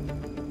know.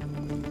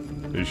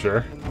 Are you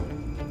sure?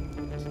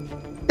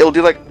 It'll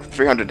do like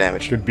 300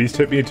 damage. Could Beast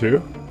hit me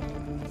too?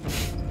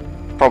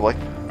 Probably.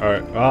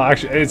 Alright, well,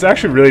 actually, it's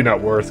actually really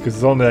not worth, because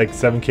it's only like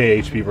 7k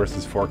HP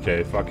versus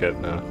 4k. Fuck it,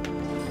 no.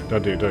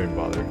 Don't even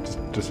bother.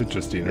 Just hit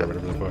Justine or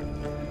whatever the fuck.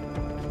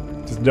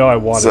 Just know I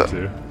wanted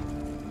to.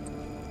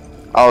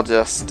 I'll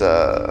just,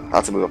 I'll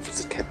have to move up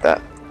to hit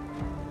that.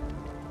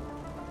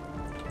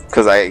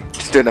 Because I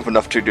didn't have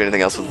enough to do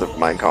anything else with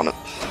my incarnate.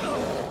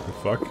 The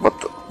fuck?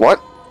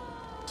 What?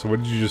 So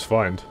what did you just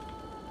find?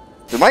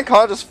 Did my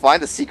incarnate just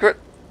find a secret?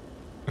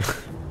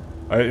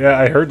 Yeah,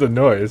 I heard the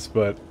noise,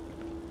 but...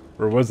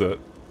 Where was it?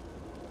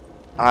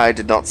 I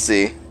did not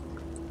see.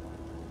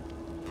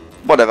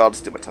 Whatever, I'll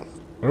just do my tongue.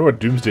 I wonder what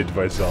Doomsday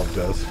Device Valve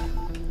does.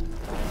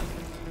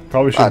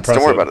 Probably shouldn't press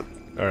don't worry it. about it.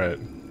 Alright.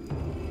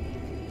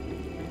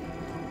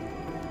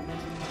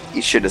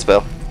 Eat shit,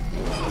 Isabel.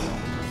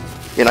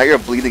 Yeah, now you're a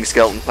bleeding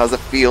skeleton. How's it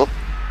feel?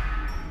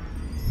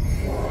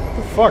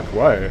 The fuck?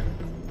 Why?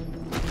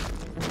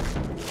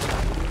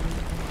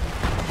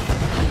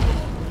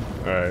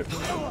 Alright.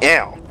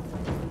 Ow.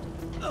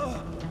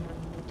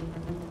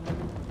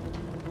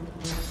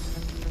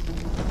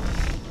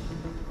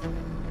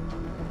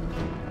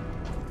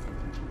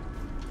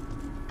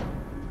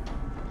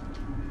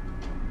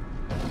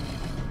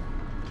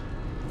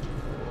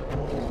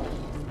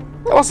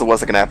 What's the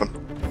worst that can happen?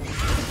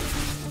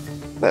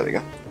 There we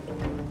go.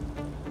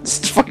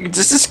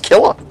 Just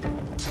kill her.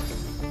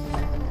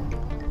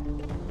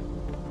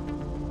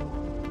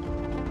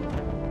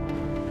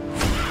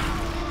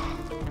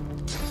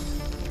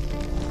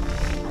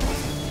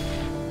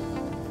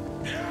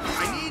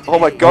 Oh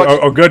my god.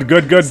 Oh, good.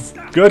 Good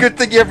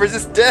thing you have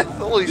resist death.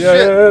 Holy shit.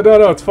 Yeah,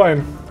 no, it's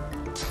fine.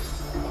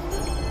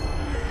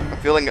 I'm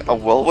feeling a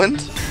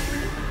whirlwind.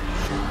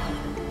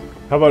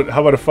 How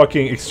about a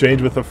fucking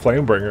exchange with a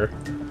Flamebringer?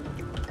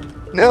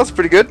 Yeah, that's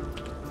pretty good.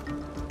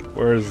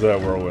 Where's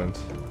Whirlwind?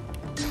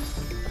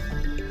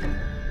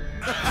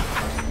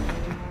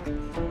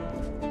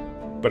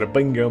 Bada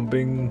bing gum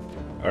bing.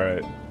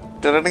 Alright.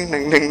 Ding ding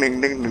ding ding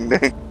ding ding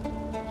ding.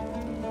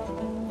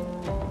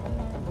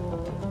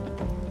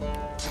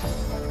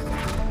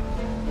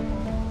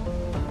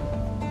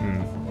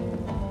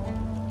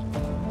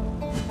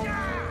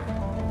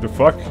 The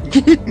fuck?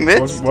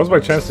 Missed? What was my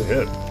chance to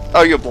hit?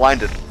 Oh, you're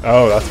blinded.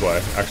 Oh, that's why.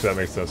 Actually, that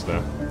makes sense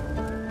now.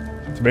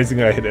 It's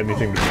amazing I hit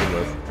anything to begin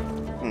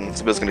with.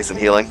 So Bill's gonna need some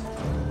healing.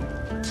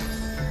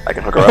 I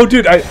can hook her up. Oh,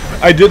 dude,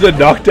 I did the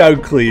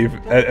knockdown cleave,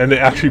 and it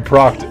actually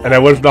procced, and I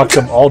would have knocked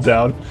them all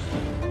down.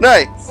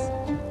 Nice!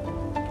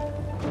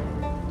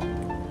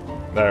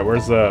 Alright,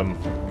 where's,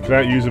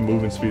 cannot use a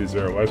movement speed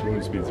 0. Why is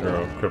movement speed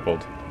 0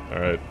 crippled?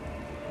 Alright.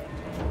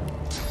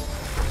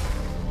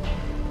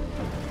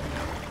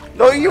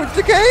 No, you were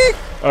decaying!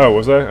 Oh,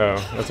 was I? Oh,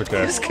 that's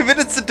okay. You just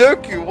committed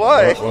Sudoku,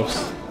 why? Oh,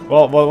 whoops.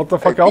 Well, what the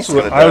fuck else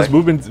was I was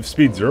movement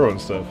speed 0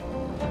 and stuff.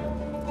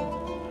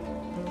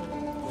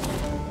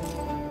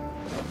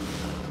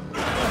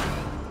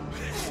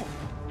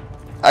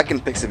 I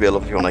can pick Seville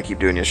up if you want to keep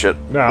doing your shit.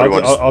 No,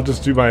 I'll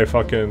just do my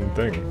fucking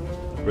thing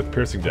with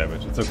piercing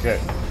damage. It's okay.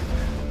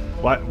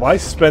 Why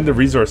spend the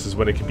resources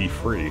when it can be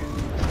free?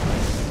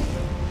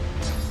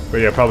 But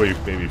yeah, probably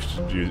maybe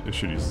should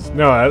use.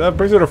 No, that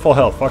brings her to full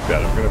health. Fuck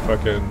that. I'm gonna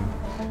fucking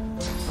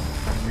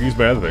use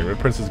my other thing. The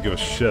princess give a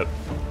shit.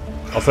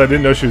 Also, I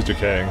didn't know she was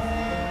decaying.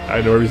 I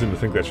had no reason to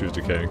think that she was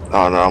decaying.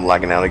 Oh no, I'm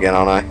lagging out again,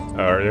 aren't I?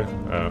 Oh, are you?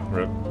 Oh,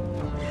 rip.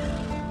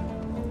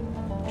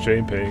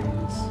 Shame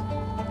pings.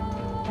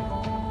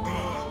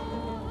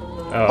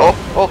 Oh,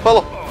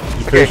 hello.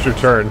 You finished your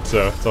turn,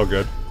 so it's all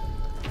good.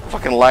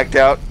 Fucking lagged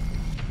out.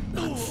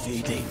 Not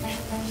feeding.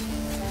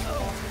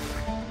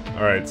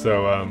 Alright,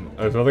 so,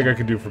 there's nothing I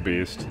can do for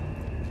Beast.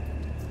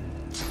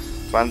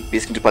 Fine,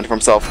 Beast can do plenty for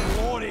himself.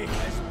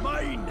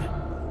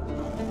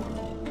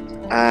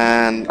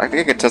 And I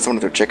think I can turn someone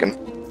into a chicken.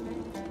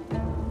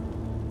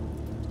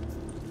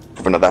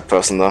 Probably not that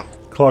person, though.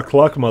 Cluck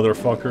cluck,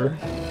 motherfucker.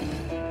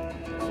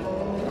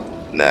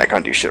 Nah, I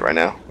can't do shit right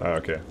now. Oh,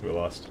 okay, we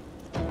lost.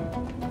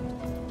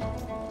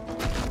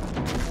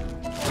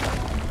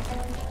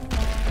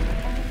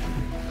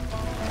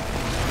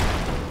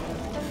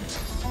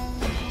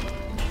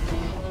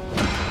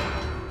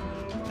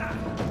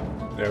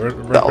 Yeah, Red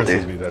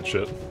Princess need that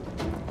shit.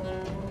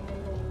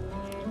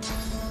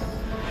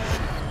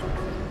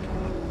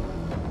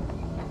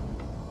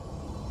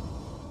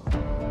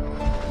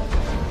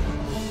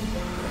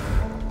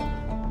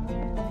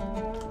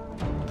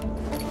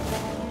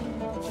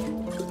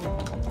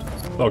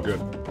 All good.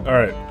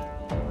 Alright.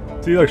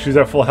 See, look, she's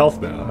at full health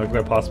now. How can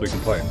I possibly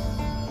complain?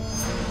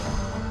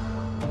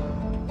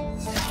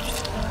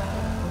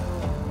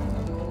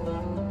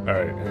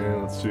 Alright,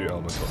 and let's do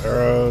elemental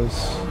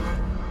arrows.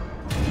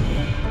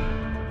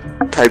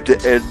 Time to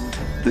end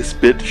this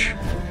bitch.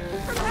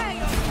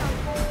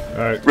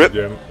 Alright, Rip.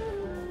 Jim.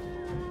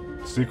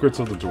 Secrets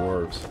of the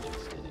Dwarves.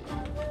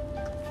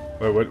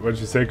 Wait, what did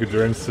you say? Good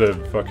riddance to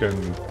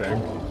fucking thing?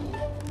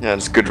 Yeah,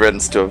 just good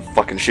riddance to a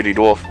fucking shitty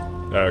dwarf.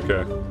 Oh,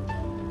 okay.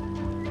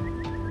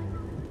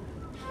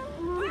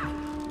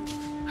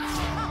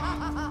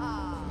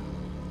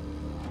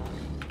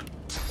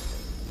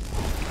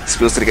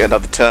 Supposed to get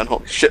another turn,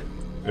 holy shit.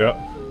 Yep.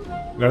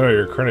 No,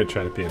 your current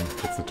champion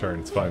gets the turn,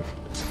 it's fine.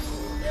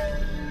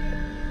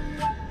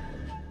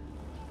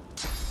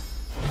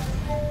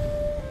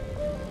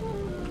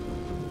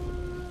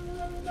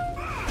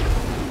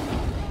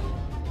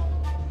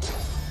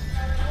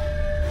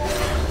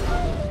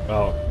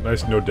 Oh,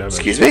 nice no damage.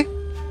 Excuse me?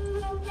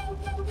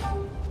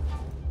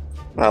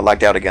 I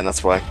lagged out again,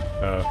 that's why.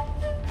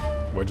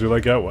 What'd you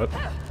like out? What?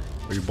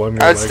 Are you blaming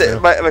My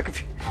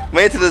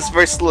internet is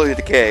very slowly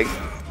decaying.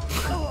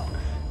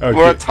 Okay.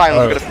 We're at time,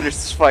 we're gonna finish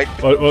this fight.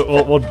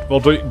 Well,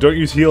 don't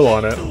use heal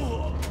on it.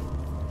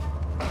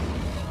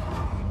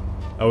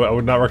 I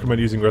would not recommend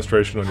using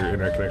restoration on your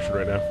internet connection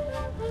right now.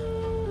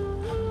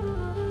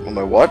 On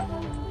my what?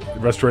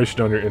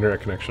 Restoration on your internet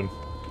connection.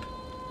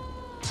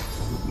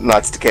 No,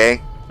 it's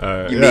decaying.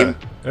 You mean?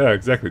 Yeah,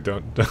 exactly.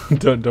 Don't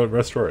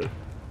restore it.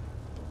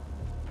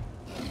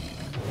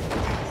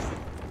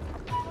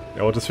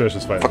 Yeah, we'll just finish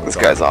this fight. Fuck this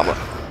guy's armor.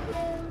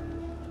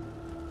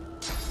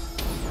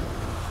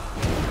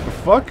 The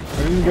fuck? I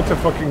didn't even get to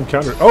fucking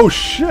counter. Oh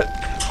shit!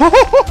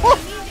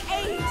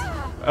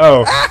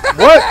 Oh,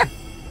 what?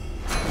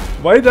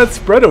 Why did that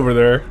spread over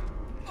there?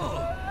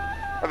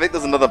 I think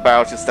there's another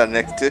barrel just standing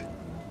next to.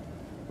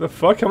 The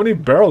fuck? How many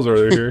barrels are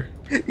there here?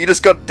 You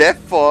just got death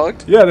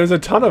fogged. Yeah, there's a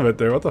ton of it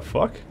there. What the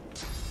fuck?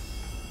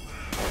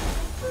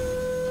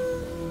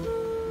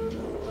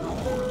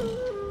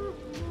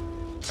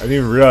 I didn't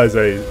even realize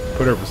I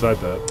put her beside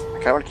that. I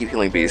kinda wanna keep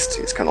healing Beast,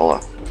 he's kinda low.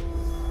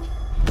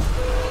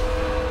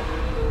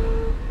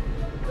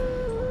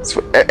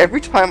 So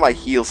every time I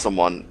heal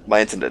someone,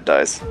 my internet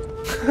dies.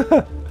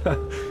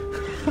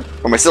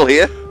 Am I still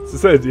here?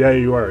 Yeah,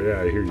 you are.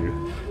 Yeah, I hear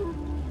you.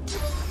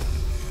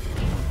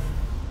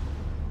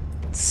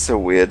 It's so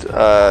weird.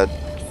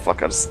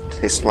 Fuck, I'll just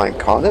taste my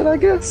incarnate, I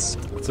guess?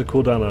 What's the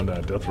cooldown on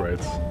death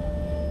rights?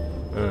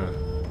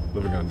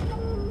 Living on.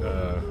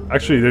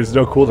 Actually, there's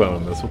no cooldown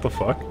on this. What the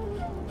fuck?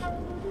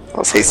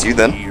 I'll haste you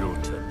then.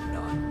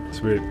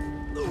 Sweet.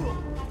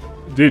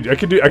 Dude, I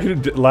can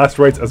do last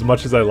rites as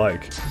much as I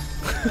like.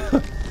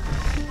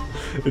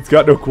 It's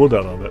got no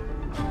cooldown on it.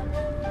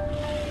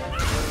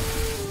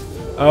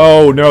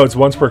 Oh no, it's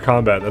once per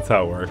combat. That's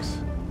how it works.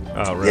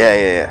 Oh, right.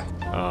 Yeah.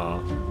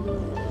 Oh.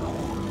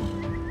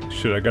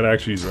 Shit, I gotta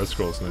actually use red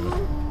scrolls now.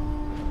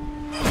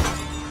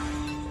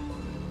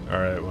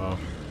 Alright, well.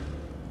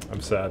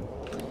 I'm sad.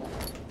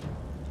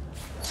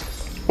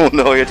 Oh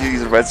no, you have to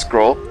use a red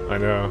scroll. I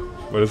know.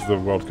 What does the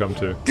world come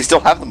to? Do you still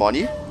have them on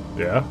you?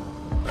 Yeah.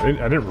 I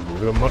didn't remove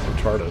them. I'm not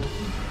retarded.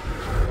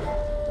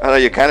 I know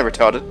you're kind of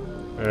retarded.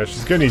 Yeah,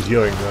 she's gonna need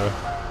healing though.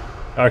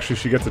 Actually,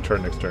 she gets a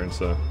turn next turn,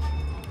 so.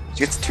 She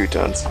gets 2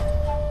 turns.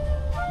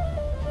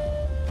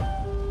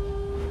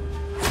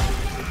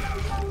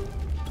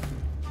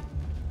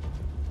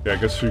 Yeah, I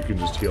guess she can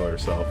just heal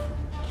herself.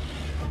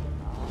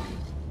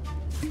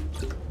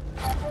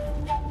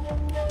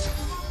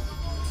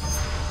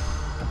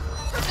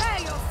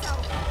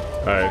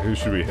 Alright, who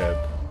should we hit?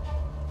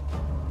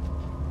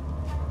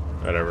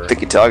 Whatever.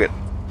 Pick your target.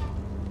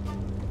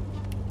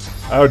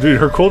 Oh, dude,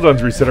 her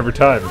cooldowns reset every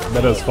time. It's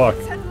meta as fuck.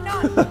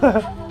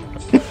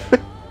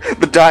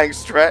 The dying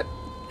strat.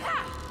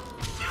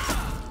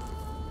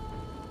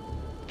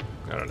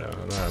 I don't know. I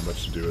don't have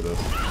much to do with this.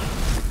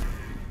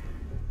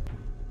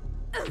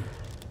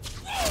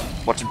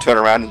 Watch him turn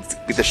around and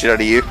beat the shit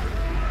out of you.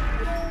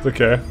 It's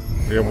okay.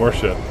 We got more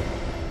shit.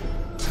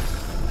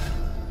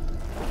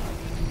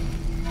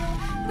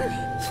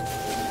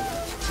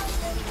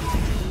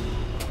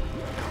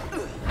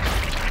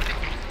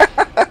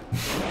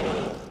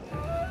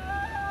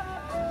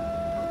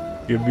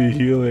 Give me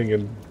healing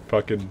and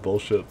fucking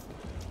bullshit.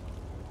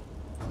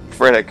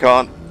 Afraid I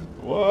can't.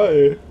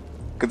 Why?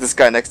 Because this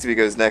guy next to me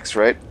goes next,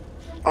 right?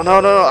 Oh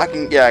no, I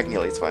can heal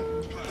you, it's fine.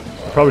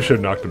 Probably should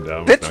have knocked him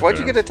down. Bitch, why'd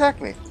you get to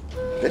attack me?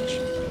 Bitch.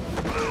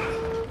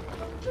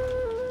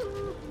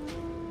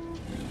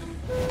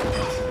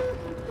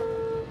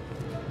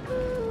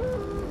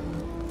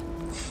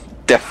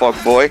 Death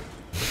fog boy.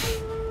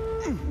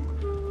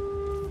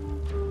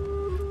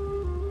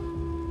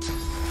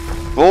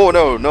 Oh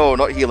no,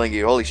 not healing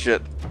you, holy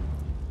shit.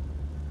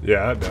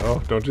 Yeah,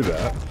 no, don't do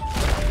that.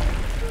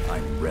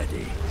 I'm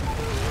ready.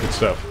 Good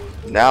stuff.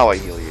 Now I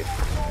heal you.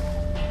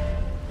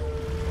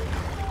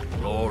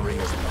 Glory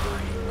is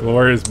mine.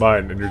 Glory is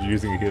mine, and you're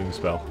using a healing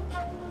spell.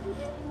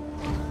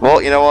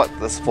 Well, you know what?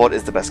 The support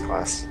is the best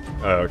class.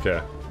 Oh,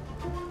 okay.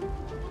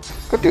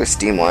 Go do a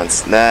steam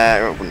lance.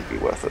 Nah, it wouldn't be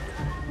worth it.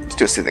 Just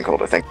do a soothing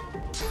cold, I think.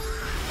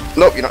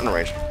 Nope, you're not in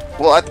range.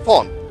 Well, at the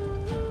pawn.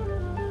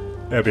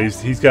 Yeah, but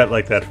he's got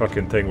like that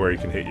fucking thing where he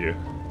can hit you.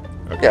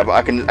 Okay. Yeah, but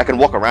I can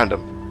walk around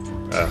him.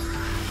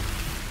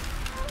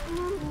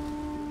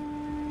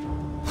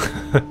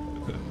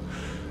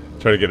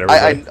 Trying to get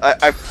everything.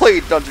 I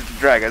played Dungeons and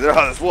Dragons. I know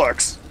how this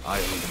works.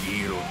 I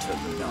yield to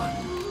none.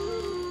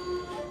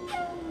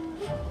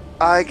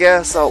 I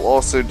guess I'll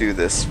also do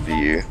this for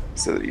you,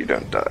 so that you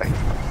don't die.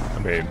 I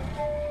mean,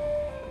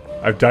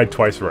 I've died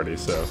twice already,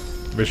 so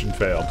mission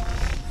failed.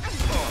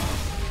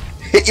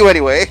 Hit you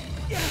anyway.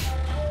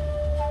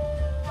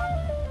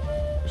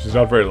 She's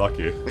not very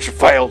lucky. Mission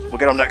failed. We'll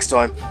get him next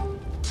time.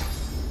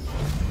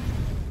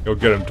 Go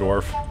get him,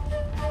 dwarf.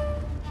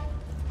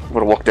 I'm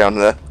gonna walk down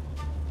there.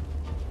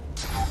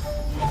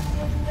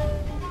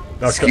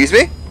 Excuse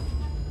me?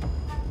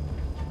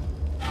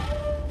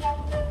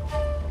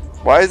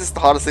 Why is this the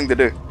hardest thing to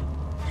do?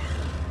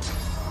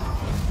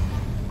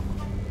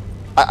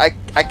 I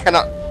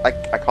cannot. I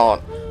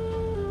can't.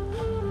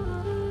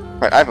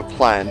 Right, I have a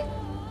plan.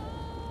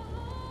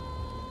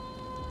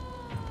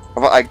 How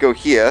about I go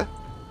here?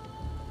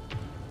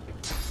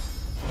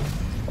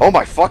 Oh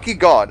my fucking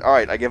god!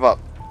 Alright, I give up.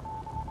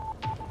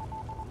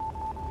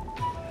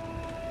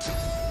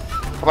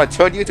 How about I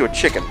turn you into a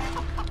chicken?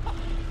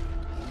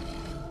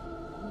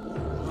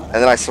 And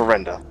then I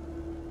surrender.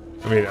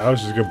 I mean, I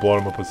was just gonna blow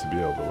him up with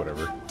Sabille, but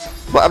whatever.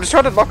 But I'm just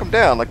trying to knock him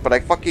down, like, but I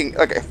fucking...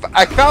 Okay,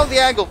 I found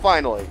the angle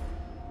finally!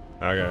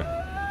 Okay.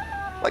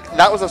 Like,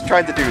 that was what I was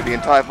trying to do the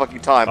entire fucking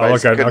time. Oh,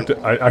 look,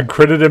 I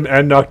critted him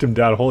and knocked him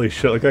down. Holy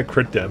shit, look at that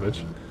crit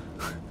damage.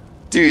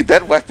 Dude,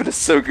 that weapon is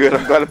so good.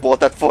 I'm glad I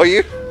bought that for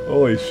you.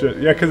 Holy shit.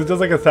 Yeah, because it does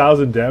like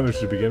 1,000 damage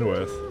to begin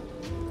with.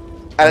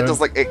 And it does,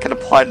 like, it can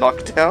apply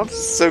knockdown.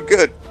 It's so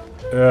good.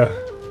 Yeah.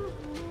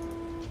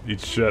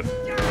 Eat shit.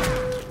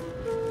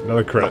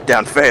 Another crit.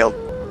 Knockdown failed.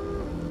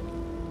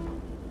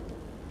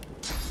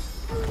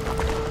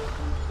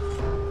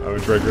 I'm a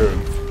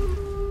Dragoon.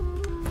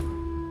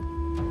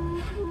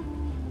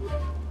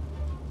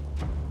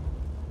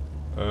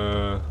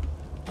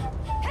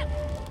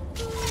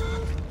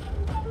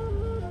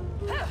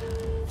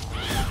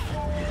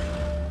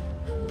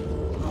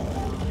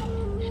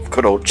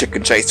 Good old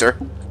chicken chaser.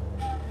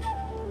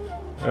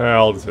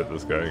 I'll just hit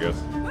this guy, I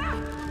guess.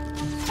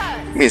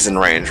 He's in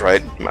range,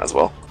 right? Might as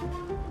well.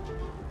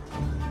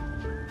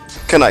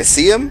 Can I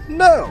see him?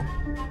 No.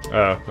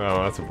 Oh,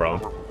 that's a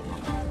problem.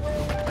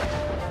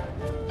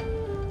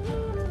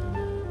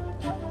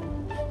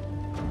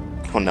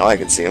 Oh, now I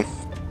can see him.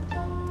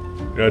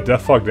 Yeah,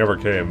 Death Fog never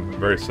came.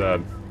 Very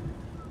sad.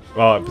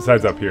 Well,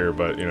 besides up here,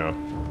 but you know.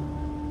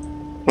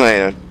 Well,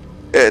 you know,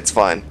 it's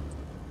fine.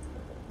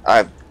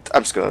 I'm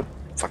just gonna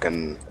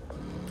fucking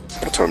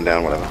turn him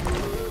down, whatever.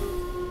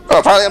 Oh,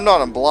 apparently I'm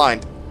not. I'm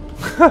blind.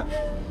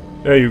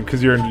 Yeah,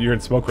 because you're in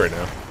smoke right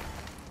now.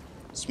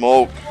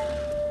 Smoke.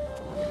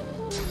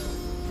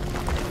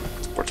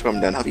 Or turn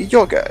him down. How be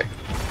your guy?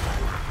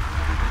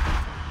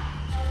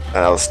 And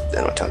that was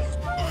end my turn.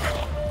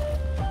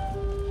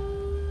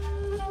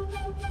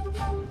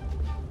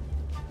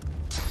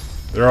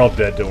 They're all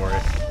dead. Don't worry.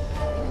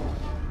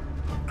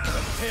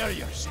 Prepare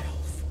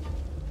yourself.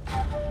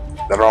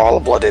 They're all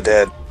bloody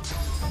dead.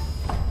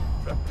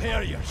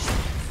 Prepare yourself.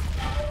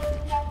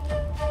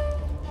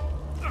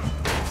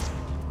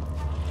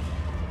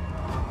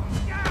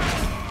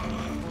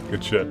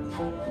 Good shit.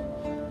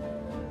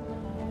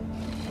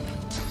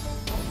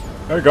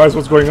 Hey guys,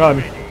 what's going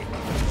on?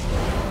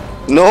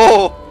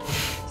 No!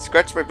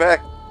 Scratch my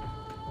back.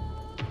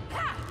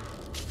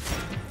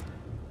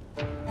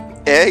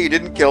 Yeah, you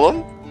didn't kill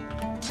him?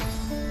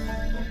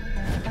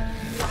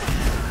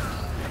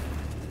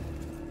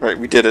 Right,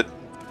 we did it.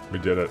 We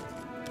did it.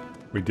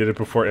 We did it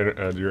before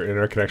your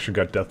internet connection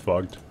got death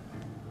fogged.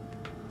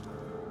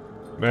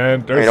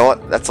 Man, there's... You know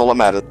what? That's all that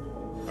matters.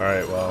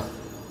 Alright,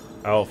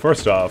 well,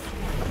 first off...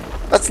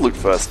 Let's loot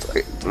first.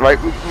 Right,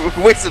 we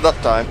wasted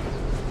enough time.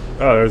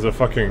 Oh, there's a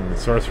fucking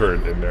sorcerer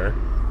in there.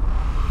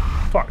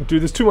 Fuck,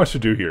 dude, there's too much to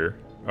do here.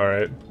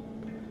 Alright.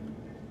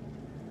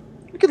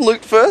 We can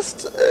loot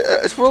first.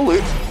 We'll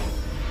loot.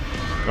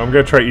 I'm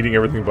gonna try eating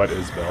everything but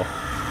Isabel.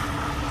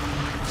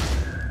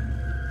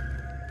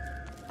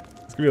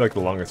 It's gonna be like the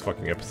longest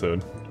fucking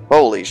episode.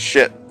 Holy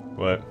shit.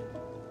 What?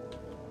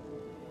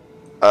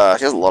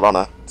 She has a lot on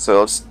her. So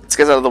let's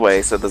get out of the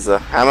way. So there's a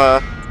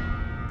hammer,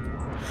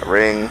 a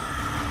ring,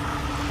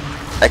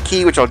 a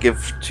key which I'll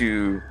give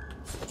to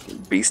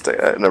Beast,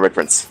 no, Red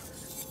Prince.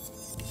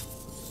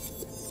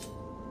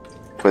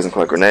 Poison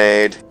Coil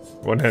Grenade.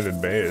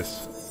 One-handed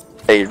mace.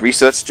 A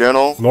research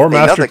journal. Lore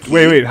Master.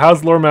 Wait,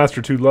 how's Lore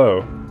Master too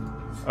low?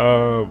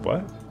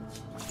 What?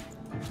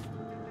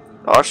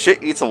 Oh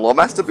shit, you need some Lore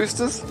Master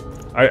boosters?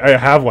 I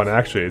have one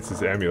actually, it's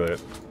this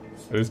amulet.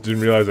 I just didn't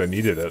realize I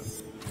needed it.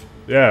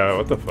 Yeah,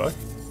 what the fuck?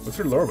 What's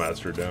your Lore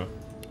Master do?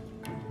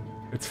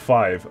 It's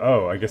 5.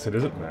 Oh, I guess it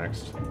isn't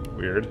maxed.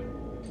 Weird.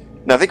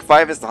 No, I think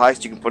 5 is the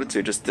highest you can put it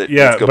to, just that.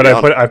 Yeah, but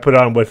I put it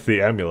on with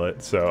the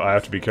amulet, so I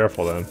have to be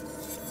careful then.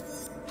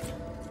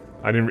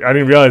 I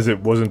didn't realize it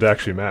wasn't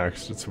actually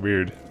maxed. It's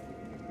weird.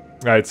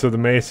 Alright, so the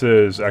mace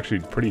is actually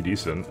pretty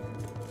decent.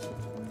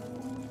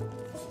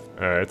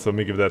 Alright, so let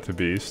me give that to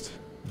Beast.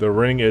 The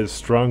ring is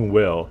Strong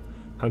Will.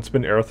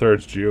 Huntsman,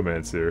 Aerothar's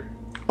Geomancer.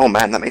 Oh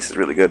man, that mace is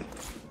really good.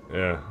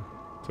 Yeah,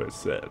 that's what I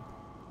said.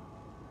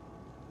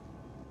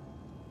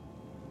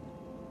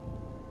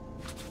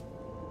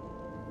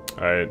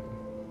 Alright,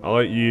 I'll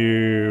let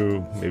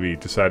you maybe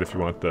decide if you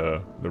want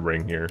the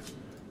ring here.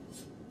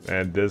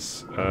 And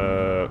this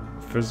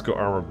physical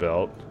armor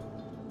belt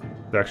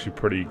is actually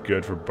pretty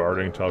good for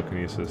barding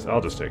telekinesis.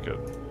 I'll just take it.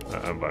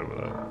 I'm fine with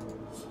that.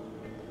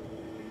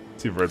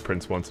 See if Red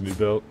Prince wants a new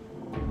belt.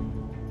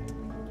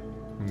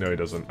 No, he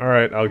doesn't.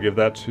 Alright, I'll give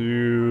that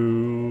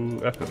to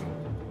Effin.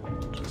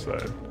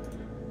 Decide.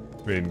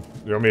 I mean,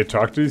 you want me to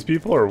talk to these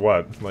people or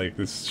what? Like,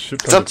 this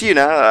shit. It's up to you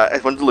now. I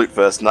wanted to loot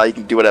first. Now you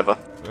can do whatever.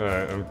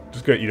 Alright, I'm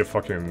just gonna eat a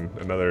fucking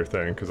another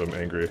thing because I'm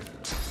angry.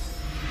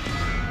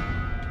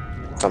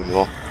 Tell me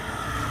more.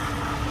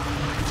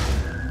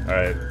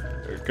 Alright,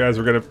 guys,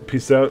 we're gonna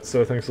peace out.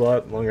 So thanks a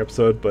lot. Long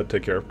episode, but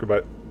take care.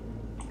 Goodbye.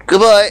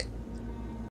 Goodbye.